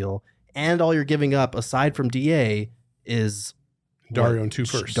in this deal, and all you're giving up aside from DA is Dario and 2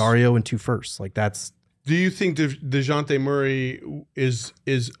 firsts. Dario and 2 firsts. Like that's Do you think DeJounte Murray is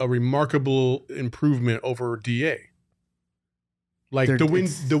a remarkable improvement over DA? Like There- the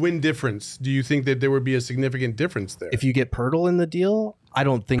it's- win difference. Do you think that there would be a significant difference there? if you get Poeltl in the deal, I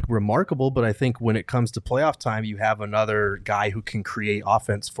don't think remarkable, but I think when it comes to playoff time, you have another guy who can create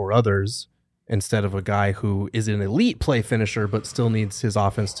offense for others instead of a guy who is an elite play finisher but still needs his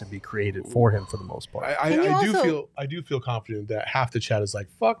offense to be created for him for the most part. I And you also- do feel confident that half the chat is like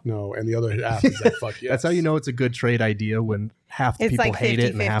fuck no, and the other half is like fuck yes. That's how you know it's a good trade idea, when half the It's people like hate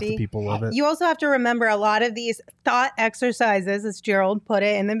it and half the 50-50. people love it. You also have to remember a lot of these thought exercises, as Gerald put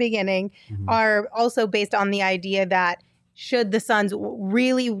it in the beginning, Mhm. are also based on the idea that should the Suns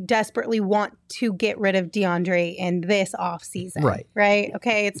really desperately want to get rid of DeAndre in this offseason. Right. Right.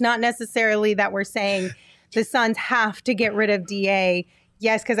 Okay. It's not necessarily that we're saying the Suns have to get rid of DA.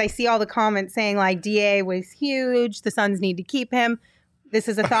 Yes, because I see all the comments saying like DA was huge. The Suns need to keep him. This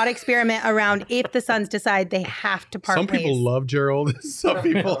is a thought experiment around if the Suns decide they have to part Some ways. people love Gerald. Some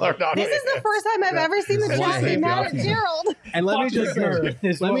people are not. This is the first time I've ever seen the This is chat why I be hate mad the at offseason. Gerald. And let me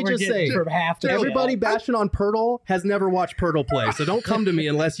just say, from half to everybody bashing on Poeltl has never watched Poeltl play, so don't come to me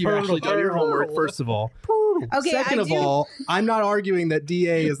unless you've actually done your homework, first of all. Okay, Second I of do- all, I'm not arguing that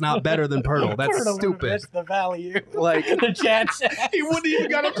DA is not better than Poeltl. That's stupid. That's the value. Like, The chat said. He wouldn't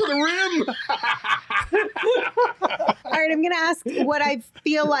even got up to the rim. All right, I'm going to ask what I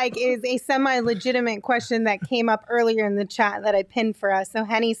feel like is a semi-legitimate question that came up earlier in the chat that I pinned for us. So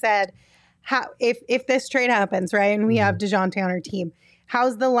Henny said, "How if this trade happens, right, and we have DeJounte on our team,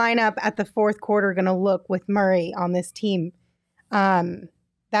 how's the lineup at the fourth quarter going to look with Murray on this team?"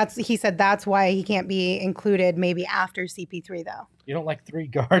 He said that's why he can't be included maybe after CP3 though. You don't like 3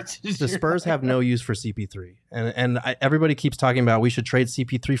 guards. the Spurs have no use for CP3, and everybody keeps talking about we should trade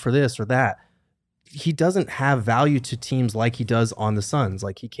CP3 for this or that. he doesn't have value to teams like he does on the Suns.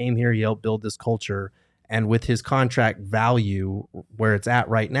 Like, he came here, he helped build this culture, and with his contract value where it's at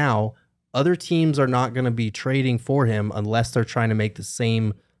right now, other teams are not going to be trading for him unless they're trying to make the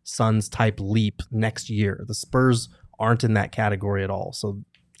same Suns type leap next year. The Spurs aren't in that category at all. So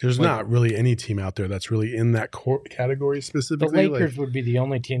there's not really any team out there that's really in that category The specifically. Lakers would be the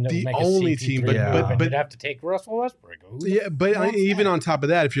only team that would the make only a CP3 team, move, but- and you'd have to take Russell Westbrook. Who Yeah, but wants even that? on top of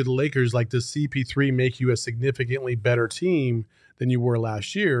that, if you're the Lakers, like, does CP3 make you a significantly better team than you were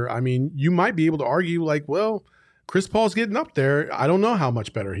last year? I mean, you might be able to argue, like, well, Chris Paul's getting up there. I don't know how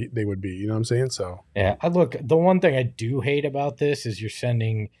much better they would be. You know what I'm saying? So Yeah, look, the one thing I do hate about this is you're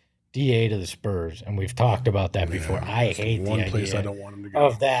sending DA to the Spurs, and we've talked about that before. I it's hate one the place idea I don't want him to go.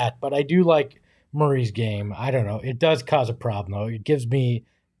 of that, but I do like Murray's game. I don't know. It does cause a problem, though. It gives me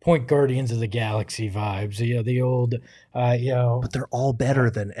Point Guardians of the Galaxy vibes. You know, the old, but they're all better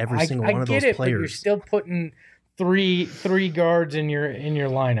than every single one of those But you're players. still putting three guards in your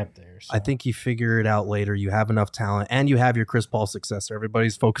lineup there. So. I think you figure it out later. You have enough talent, and you have your Chris Paul successor.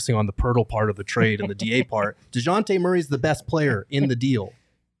 Everybody's focusing on the Pirtle part of the trade and the DA part. DeJounte Murray's the best player in the deal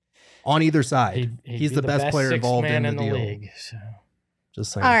on either side. He'd He's be the best player sixth involved man in the deal. league. So.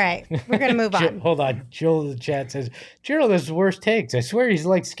 Just saying. All right, we're gonna move on. Hold on. Jill in the chat says, Gerald has the worst takes. I swear he's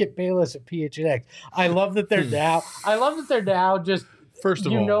like Skip Bayless at PHNX. I love that they're now just First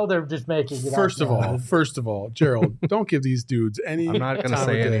of all, they're just making it First up. of all, Gerald, don't give these dudes any. I'm not gonna time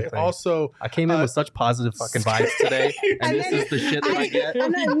say of day. anything. Also, I came in with such positive fucking vibes today, and this then is the shit that I get.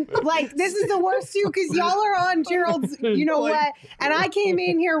 And then, like, this is the worst too, because y'all are on Gerald's, you know what? And I came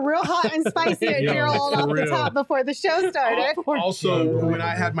in here real hot and spicy at Yo, Gerald for off the real. top before the show started. also, when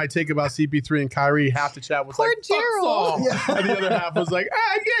I had my take about CP3 and Kyrie, half the chat was Poor like, "Fuck Gerald." Saul," and the other half was like,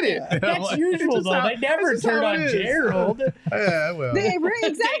 "I get it." And I'm That's like, usual, "It's just though. how- They never it's just turn how on it is." Gerald. Yeah, well,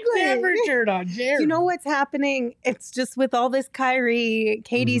 Exactly. Never turn on Gerald. You know what's happening? It's just with all this Kyrie,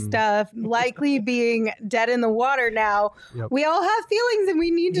 Katie stuff, likely being dead in the water now. Yep. We all have feelings, and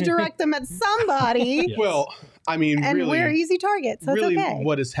we need to direct them at somebody. Yes. well, I mean, And really, we're easy targets, so really, it's okay.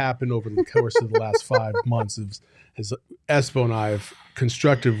 what has happened over the course of the last 5 months is Espo and I have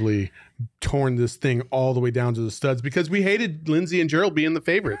constructively torn this thing all the way down to the studs because we hated Lindsay and Gerald being the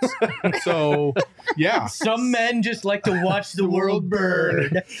favorites. So, yeah. Some men just like to watch the world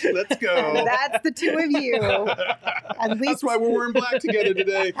burn. Let's go. That's the two of you. At least, That's why we're wearing black together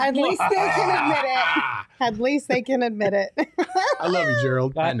today. at least they can admit it. At least they can admit it. I love you,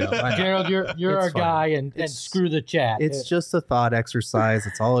 Gerald. I know. Gerald, you're It's our fine. guy, and It's- screw the chat. It's just a thought exercise.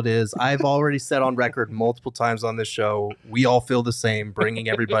 That's all it is. I've already said on record multiple times on this show, we all feel the same. Bringing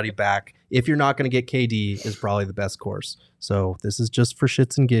everybody back, if you're not going to get KD, is probably the best course. So this is just for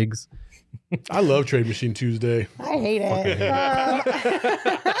shits and gigs. I love Trade Machine Tuesday. I hate it.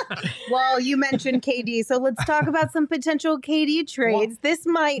 Well, you mentioned KD, so let's talk about some potential KD trades. This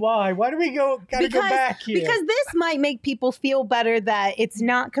might Why? Why do we gotta go back here? because this might make people feel better that it's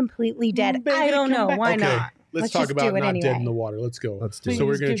not completely dead. Baby, I don't come know. back. Why Okay, not? let's talk just about do it not anyway. dead in the water. Let's go. Let's do So it.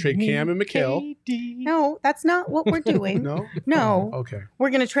 we're going to trade Cam and Mikhail. No, that's not what we're doing. No? No. Oh, okay. We're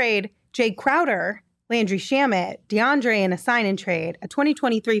going to trade Jay Crowder, Landry Shamet, DeAndre in a sign and trade, a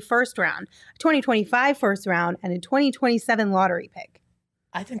 2023 first round, a 2025 first round, and a 2027 lottery pick.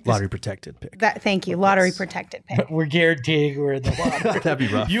 I think this, Lottery protected pick. Thank you. Lottery protected pick. we're guaranteeing we're in the lottery. That'd be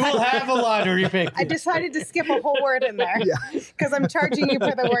rough. You will have a lottery pick. I decided to skip a whole word in there because I'm charging you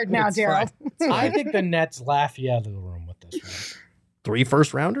for the word now, It's Gerald. I think the Nets laugh you out of the room with this one. 3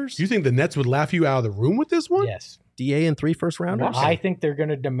 first rounders? Do you think the Nets would laugh you out of the room with this one? Yes. DA and 3 first rounders? I think they're going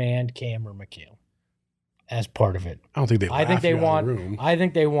to demand Cam or McHale as part of it. I don't think they I think laugh they you out want. of the room. I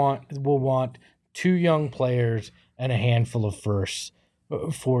think they will want 2 young players and a handful of firsts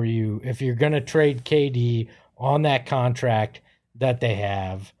for you. If you're going to trade KD on that contract that they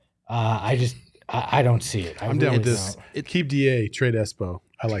have, I don't see it. I'm down with really this. don't. Keep DA, trade Espo.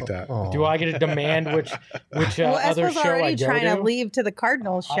 I like that. Oh. Do I get to demand which Well, other Espo's show I already go trying to to? leave to the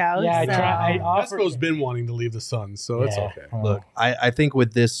Cardinals show. yeah, I so. try. I offered. Espo's been wanting to leave the Suns, so it's Yeah. okay. Oh. Look, I think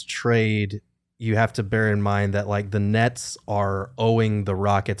with this trade, you have to bear in mind that like the Nets are owing the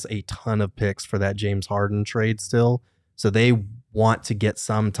Rockets a ton of picks for that James Harden trade still. So they want to get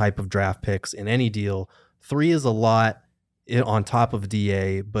some type of draft picks in any deal. 3 is a lot on top of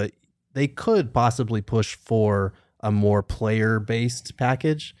DA, but they could possibly push for a more player-based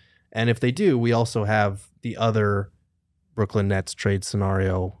package. And if they do, we also have the other Brooklyn Nets trade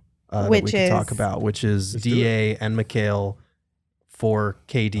scenario that we Which can talk is- about, which is Let's do DA and McHale for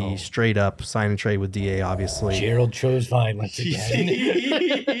KD straight up sign and trade with DA, obviously. Gerald chose violence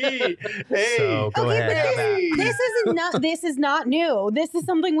again. So go ahead. This is not new. This is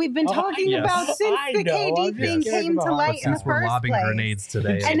something we've been talking about since the KD thing came to light in the Since we're first lobbing place. grenades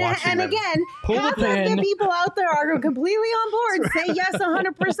today. And again, Pull the half of pin. the people out there are completely on board, say yes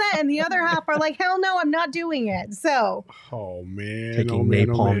 100%, and the other half are like, hell no, I'm not doing it. So Oh man, taking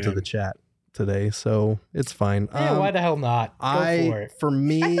napalm to the chat today, so it's fine. Yeah, why the hell not? Go for it. For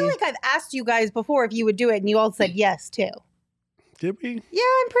me, I feel like I've asked you guys before if you would do it, and you all said yes too. Did we? Yeah,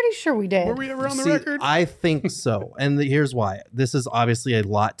 I'm pretty sure we did. Were we ever on the See, record? I think so. And here's why. This is obviously a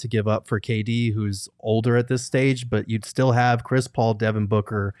lot to give up for KD, who's older at this stage, but you'd still have Chris Paul, Devin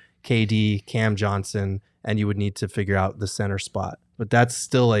Booker, KD, Cam Johnson, and you would need to figure out the center spot. But that's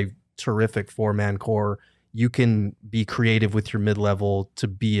still a terrific four-man core. You can be creative with your mid-level to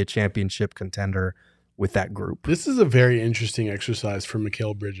be a championship contender with that group. This is a very interesting exercise for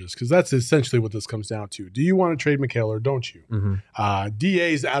Mikal Bridges because that's essentially what this comes down to. Do you want to trade Mikal or don't you? Mm-hmm.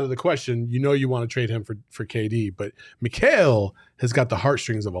 DA's out of the question. You know you want to trade him for KD, but Mikal has got the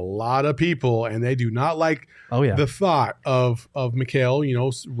heartstrings of a lot of people, and they do not like the thought of Mikal, you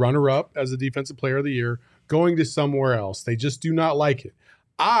know, runner-up as a defensive player of the year, going to somewhere else. They just do not like it.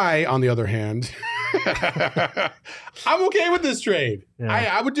 I, on the other hand, I'm okay with this trade. Yeah.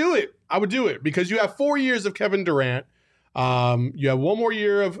 I would do it. I would do it because you have 4 years of Kevin Durant. You have 1 more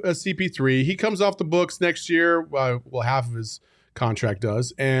year of CP3. He comes off the books next year. Well, half of his contract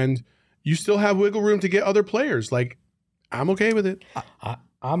does. And you still have wiggle room to get other players. Like, I'm okay with it.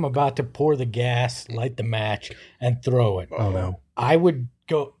 I'm about to pour the gas, light the match, and throw it. Oh, no. I would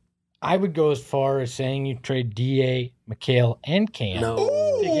go as far as saying you trade DA, Mikal, and Cam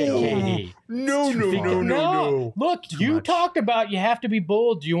to get KD. No. Look, you talked about you have to be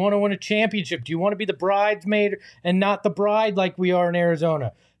bold. Do you want to win a championship? Do you want to be the bridesmaid and not the bride like we are in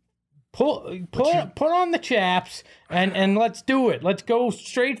Arizona? Put on the chaps and let's do it. Let's go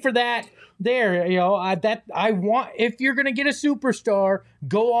straight for that. There, you know, I want. If you're going to get a superstar,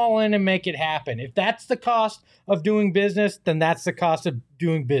 go all in and make it happen. If that's the cost of doing business, then that's the cost of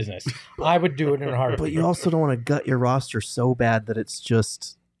doing business. I would do it in a heartbeat. But you also don't want to gut your roster so bad that it's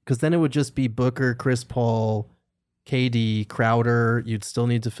just because then it would just be Booker, Chris Paul, KD, Crowder. You'd still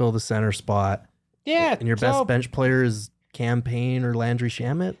need to fill the center spot. Yeah, And your best bench player is Cam Payne or Landry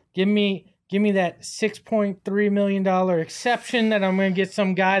Shamet. Give me that $6.3 million exception that I'm going to get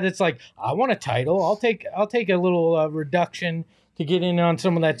some guy that's like, I want a title. I'll take a little reduction to get in on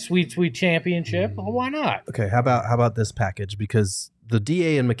some of that sweet championship. Well, why not? Okay, how about this package? Because the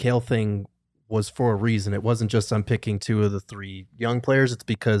DA and Mikal thing was for a reason. It wasn't just I'm picking 2 of the 3 young players. It's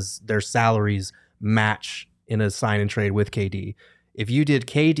because their salaries match in a sign and trade with KD. If you did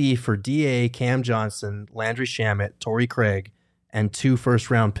KD for DA, Cam Johnson, Landry Shamet, Torrey Craig, and 2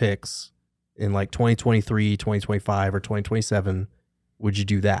 first-round picks in like 2023, 2025, or 2027, would you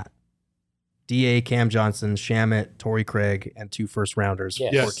do that? DA, Cam Johnson, Shamet, Torrey Craig, and 2 first-rounders for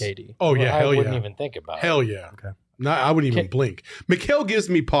KD. Oh, yeah, hell I yeah. wouldn't even think about it. Hell yeah. Okay. No, I wouldn't even blink. Mikal gives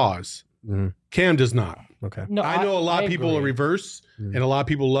me pause. Mm-hmm. Cam does not. Okay. No, I know a lot of people are agree. reverse, and a lot of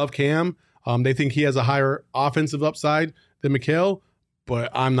people love Cam. They think he has a higher offensive upside than Mikal, but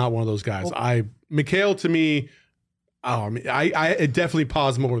I'm not one of those guys. Mikal to me, I definitely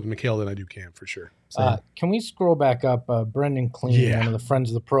pause more with Mikal than I do Cam for sure. Can we scroll back up? Brendan Clean, one of the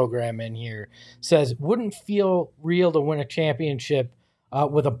friends of the program in here, says, wouldn't feel real to win a championship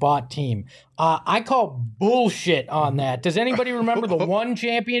with a bot team. I call bullshit on that. Does anybody remember the one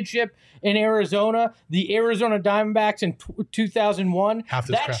championship in Arizona, the Arizona Diamondbacks in 2001?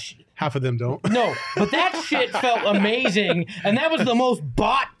 Half of them don't. No, but that shit felt amazing. And that was the most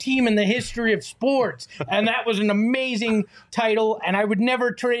bought team in the history of sports. And that was an amazing title. And I would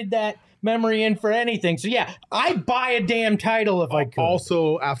never trade that memory in for anything. So yeah, I'd buy a damn title if I could.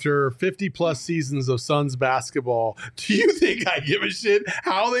 Also, after 50 plus seasons of Suns basketball, do you think I give a shit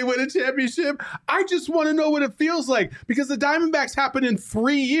how they win a championship? I just want to know what it feels like, because the Diamondbacks happened in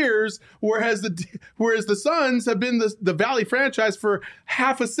 3 years, whereas the Suns have been the Valley franchise for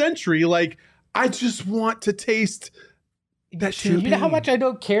half a century. Like, I just want to taste that champagne. You know how much I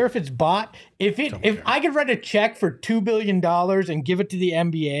don't care if it's bought? If I could write a check for $2 billion and give it to the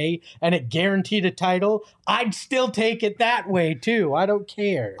NBA and it guaranteed a title, I'd still take it that way too. I don't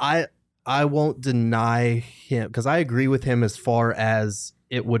care. I won't deny him, because I agree with him as far as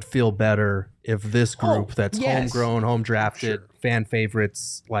it would feel better if this group that's homegrown, home drafted, fan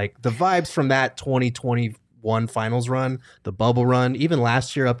favorites, like the vibes from that 2021 finals run, the bubble run, even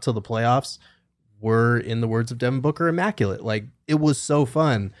last year up till the playoffs, were, in the words of Devin Booker, immaculate. Like, it was so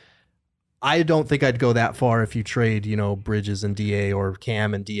fun. I don't think I'd go that far if you trade, Bridges and DA or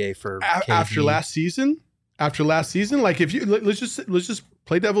Cam and DA for KD. After last season, like if you let's just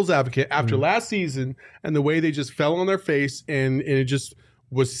play devil's advocate. After last season and the way they just fell on their face and it just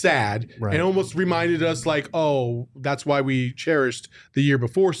was sad and almost reminded us like, oh, that's why we cherished the year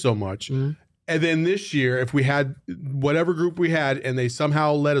before so much. And then this year, if we had whatever group we had and they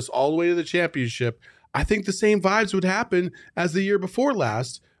somehow led us all the way to the championship, I think the same vibes would happen as the year before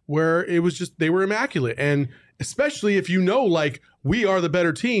last, where it was just they were immaculate. And especially if like we are the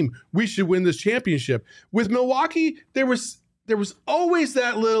better team, we should win this championship. With Milwaukee, there was always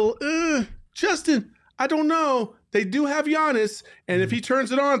that little Justin, I don't know. They do have Giannis, and if he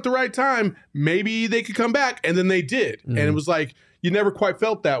turns it on at the right time, maybe they could come back. And then they did. And it was like you never quite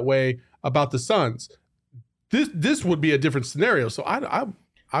felt that way about the Suns. This would be a different scenario. So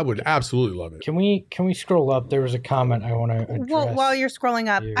I would absolutely love it. Can we scroll up? There was a comment I want to address. Well, while you're scrolling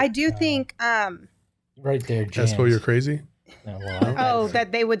up, I do think right there, James. Espo, you're crazy. No,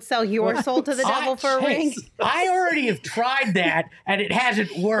 that they would sell your soul to the devil for a ring. I already have tried that, and it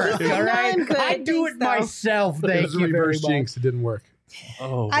hasn't worked. All right, I do it myself. Thank you very much. Jinx, it didn't work.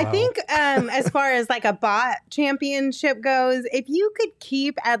 Oh, wow. I think as far as like a bot championship goes, if you could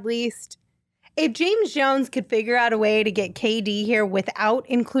keep at least, if James Jones could figure out a way to get KD here without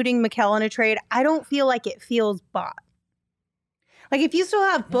including Mikal in a trade, I don't feel like it feels bot. Like if you still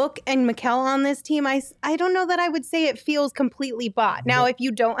have Book and Mikal on this team, I don't know that I would say it feels completely bought. Now, if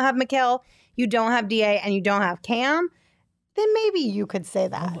you don't have Mikal, you don't have DA, and you don't have Cam, then maybe you could say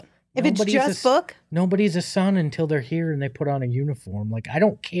that. If it's just Book. Nobody's a Sun until they're here and they put on a uniform. Like, I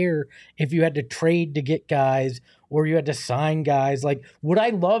don't care if you had to trade to get guys or you had to sign guys. Like, would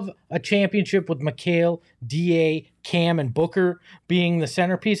I love a championship with Mikal, DA, Cam, and Booker being the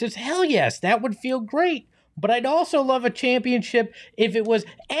centerpieces? Hell yes, that would feel great. But I'd also love a championship if it was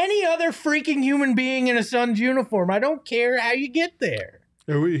any other freaking human being in a Suns uniform. I don't care how you get there.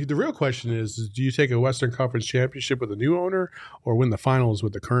 The real question is do you take a Western Conference championship with a new owner or win the finals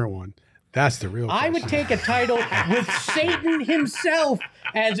with the current one? That's the real question. I would take a title with Satan himself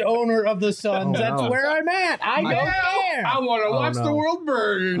as owner of the Suns. That's where I'm at. I don't care. I want to watch the world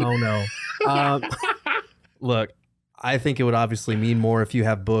burn. Oh, no. Look. I think it would obviously mean more if you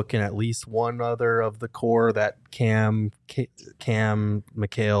have Book and at least one other of the core, that Cam,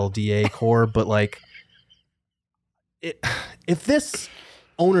 Mikal, DA core. But like, if this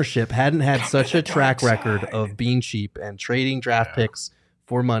ownership hadn't had such a track record of being cheap and trading draft picks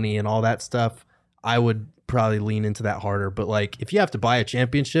for money and all that stuff, I would probably lean into that harder. But like, if you have to buy a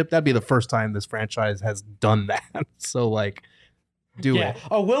championship, that'd be the first time this franchise has done that. So like, do it.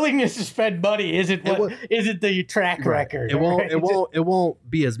 A willingness to spend money isn't the track record. It won't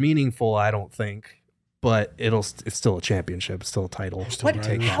be as meaningful, I don't think. But it's still a championship, it's still a title.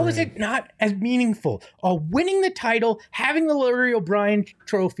 How is it not as meaningful? Winning the title, having the Larry O'Brien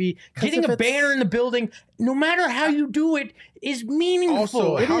trophy, getting a banner in the building, no matter how you do it, is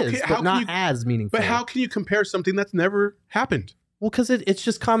meaningful. Also, but not as meaningful. But how can you compare something that's never happened? Well, because it's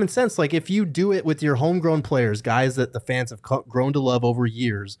just common sense. Like if you do it with your homegrown players, guys that the fans have grown to love over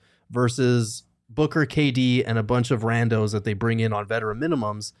years, versus Booker, KD, and a bunch of randos that they bring in on veteran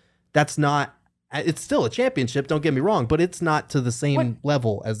minimums, that's not. It's still a championship, don't get me wrong, but it's not to the same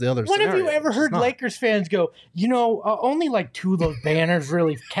level as the other scenarios. When have you ever heard Lakers fans go, only like 2 of those banners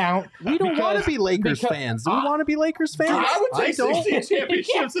really count? We don't want to be Lakers fans. Do we want to be Lakers fans? I would take 16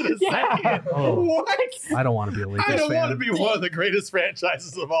 championships in a second. What? I don't want to be a Lakers fan. I don't want to be one of the greatest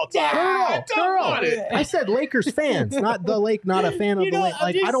franchises of all time. I don't want it. I said Lakers fans, not a fan of the Lakers.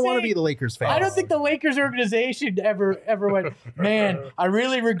 Like, I don't want to be the Lakers fan. I don't think the Lakers organization ever went, man, I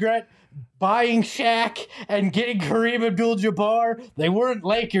really regret buying Shaq and getting Kareem Abdul-Jabbar. They weren't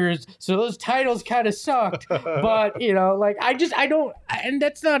Lakers, so those titles kind of sucked. But, I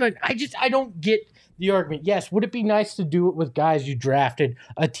don't get the argument. Yes, would it be nice to do it with guys you drafted,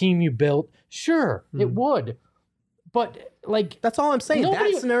 a team you built? Sure, it would. But, that's all I'm saying.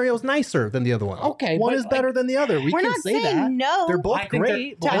 That scenario is nicer than the other one. Okay. One is better than the other. We can say that. No. They're both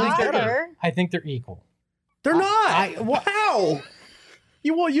great. I think they're equal. They're not. How?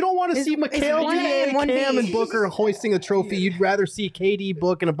 You don't want to see Mikal, DA, Cam, and Booker hoisting a trophy. You'd rather see KD,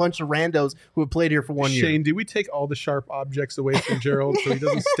 Book, and a bunch of randos who have played here for 1 year. Shane, did we take all the sharp objects away from Gerald so he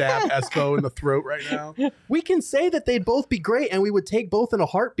doesn't stab Espo in the throat right now? We can say that they'd both be great and we would take both in a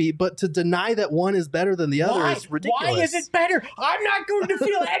heartbeat, but to deny that one is better than the other is ridiculous. Why is it better? I'm not going to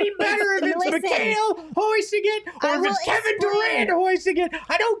feel any better if it's Mikal hoisting it or if it's Kevin Durant hoisting it.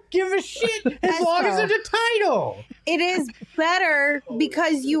 I don't give a shit as long as it's a title. It is better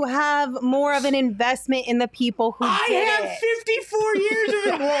because you have more of an investment in the people who did I have it. 54 years of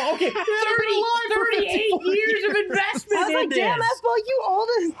it. Well, okay, 38 years of investment I was like, in damn, this. Espo, you old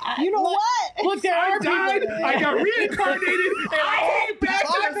as, you know what? Look, there I are died, people. I got reincarnated, and I came back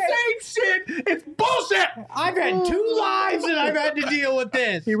to the same shit. It's bullshit. I've had 2 lives and I've had to deal with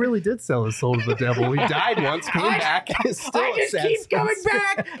this. He really did sell his soul to the devil. He died once, came back, and is still I just a sad keep coming sponsor.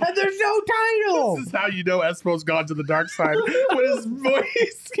 back, and there's no title. This is how you know Espo's gone to the dark side. When his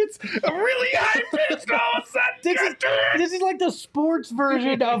voice gets really high pitched all of a sudden. This is like the sports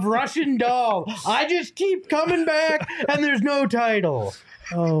version of Russian Doll. I just keep coming back, and there's no title.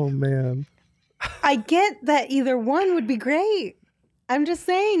 Oh man. I get that either one would be great. I'm just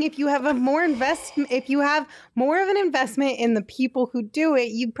saying, if you have more of an investment in the people who do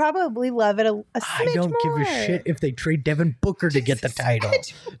it, you'd probably love it a smidge I don't more. give a shit if they trade Devin Booker to get the title.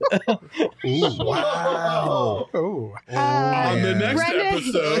 Wow. Oh. On the next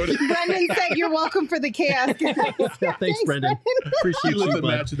episode. Brendan said you're welcome for the chaos. Thanks, Brendan. Appreciate He lit you, the bud.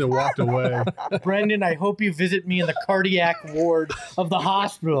 match and then walked away. Brendan, I hope you visit me in the cardiac ward of the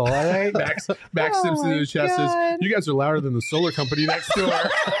hospital, all right? Max Oh Simpson in my the chat says, God. "You guys are louder than the solar company next door."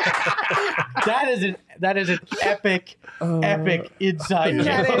 That is an epic inside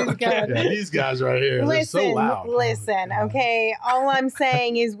That joke. is good. Yeah, these guys right here, they're so loud. Listen, okay. All I'm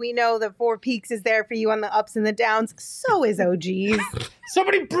saying is we know that Four Peaks is there for you on the ups and the downs. So is OG's.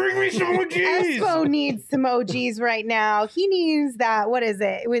 Somebody bring me some OGs. Espo needs some OGs right now. He needs that. What is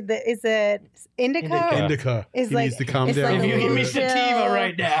it? Is it indica? Indica. Is He like- needs to calm it's down. like If you give me Chill. sativa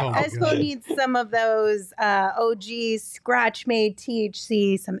right now. Oh my Espo God. needs some of those OGs, scratch-made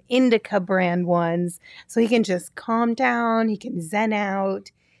THC, some indica brand ones, so he can just calm down. He can zen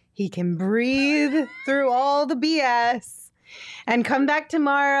out. He can breathe through all the BS and come back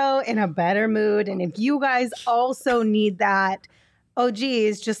tomorrow in a better mood. And if you guys also need that,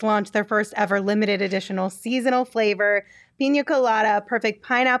 OGs just launched their first ever limited editional seasonal flavor, Pina Colada, perfect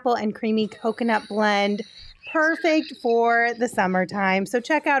pineapple and creamy coconut blend, perfect for the summertime. So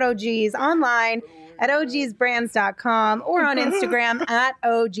check out OGs online at ogsbrands.com or on Instagram at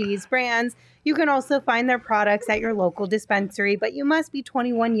ogsbrands. You can also find their products at your local dispensary, but you must be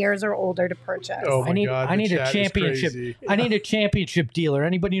 21 years or older to purchase. Oh my God, I the need a chat is championship. crazy. I need a championship dealer.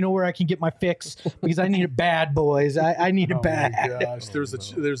 Anybody know where I can get my fix? Because I need it bad, boys. I need it Oh bad. my gosh, there's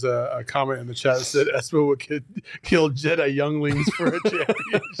a comment in the chat that said Espo would kill Jedi younglings for a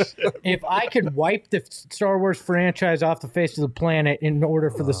championship. If I could wipe the Star Wars franchise off the face of the planet in order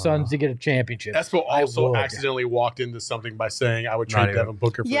for the Suns to get a championship, Espo I also would. accidentally walked into something by saying I would Not trade even. Devin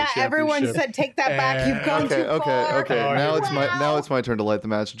Booker for Yeah, a championship. everyone said take that back. You've gone Okay, too okay, far. okay. Now it's my turn to light the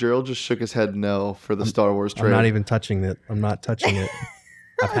match. Gerald just shook his head no for the Star Wars trade. I'm not even touching it. I'm not touching it.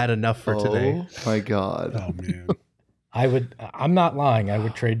 I've had enough for today. Oh my God. Oh man. I'm not lying. I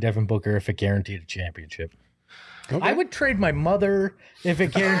would trade Devin Booker if it guaranteed a championship. Okay. I would trade my mother if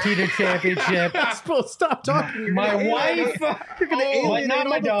it guaranteed a championship. Espo, stop talking. My wife, not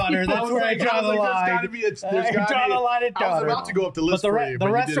my daughter. That's where I draw the line. I draw the line at I was daughter. about to go up the list But for you, the but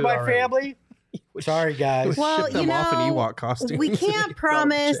you rest did of it my already. family, sorry guys. Well, Ship them you off in know, Ewok costumes. we can't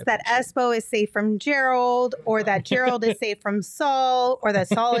promise that Espo is safe from Gerald, or that Gerald is safe from Saul, or that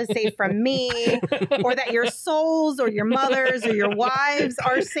Saul is safe from me, or that your souls or your mothers or your wives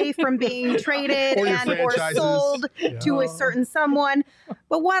are safe from being traded Or your and or franchises. sold to a certain someone.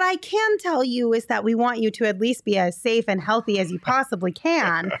 But what I can tell you is that we want you to at least be as safe and healthy as you possibly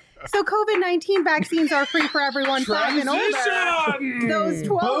can. So COVID-19 vaccines are free for everyone 5 and older. Transition! Those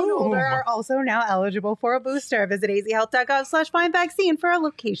 12 and older are also now eligible for a booster. Visit azhealth.gov/find-vaccine for a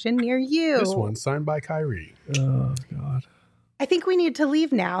location near you. This one signed by Kyrie. Oh God. I think we need to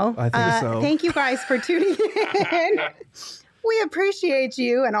leave now. I think so. Thank you guys for tuning in. We appreciate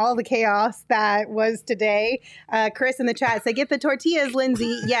you and all the chaos that was today. Chris in the chat said, get the tortillas,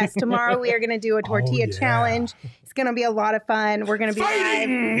 Lindsay. Yes, tomorrow we are going to do a tortilla yeah. challenge. It's going to be a lot of fun. We're going to be live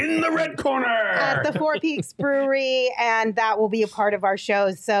Fighting in the red corner. at the Four Peaks Brewery, and that will be a part of our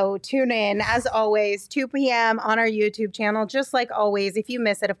show. So tune in, as always, 2 p.m. on our YouTube channel. Just like always, if you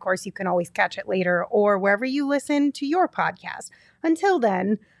miss it, of course, you can always catch it later or wherever you listen to your podcast. Until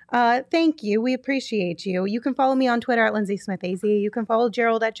then, thank you. We appreciate you. You can follow me on Twitter at Lindsay Smith AZ. You can follow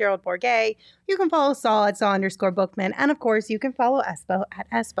Gerald at Gerald Bourget. You can follow Saul at Saul_Bookman. And of course, you can follow Espo at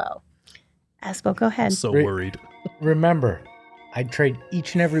Espo. Espo, go ahead. I'm so worried. Remember, I'd trade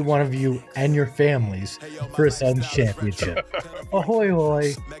each and every one of you and your families for a Suns championship. Ahoy,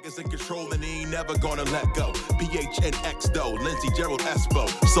 hoy. Megas in control and he ain't never gonna let go. PHNX though, Lindsay, Gerald, Espo.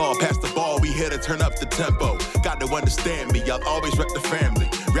 Saw past the ball, we here to turn up the tempo. Got to understand me, I'll always rep the family.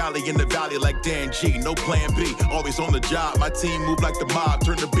 Rally in the valley like Dan G, no plan B. Always on the job, my team move like the mob.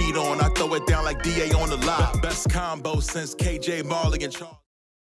 Turn the beat on, I throw it down like DA on the lot. Best combo since KJ Marley and Charles.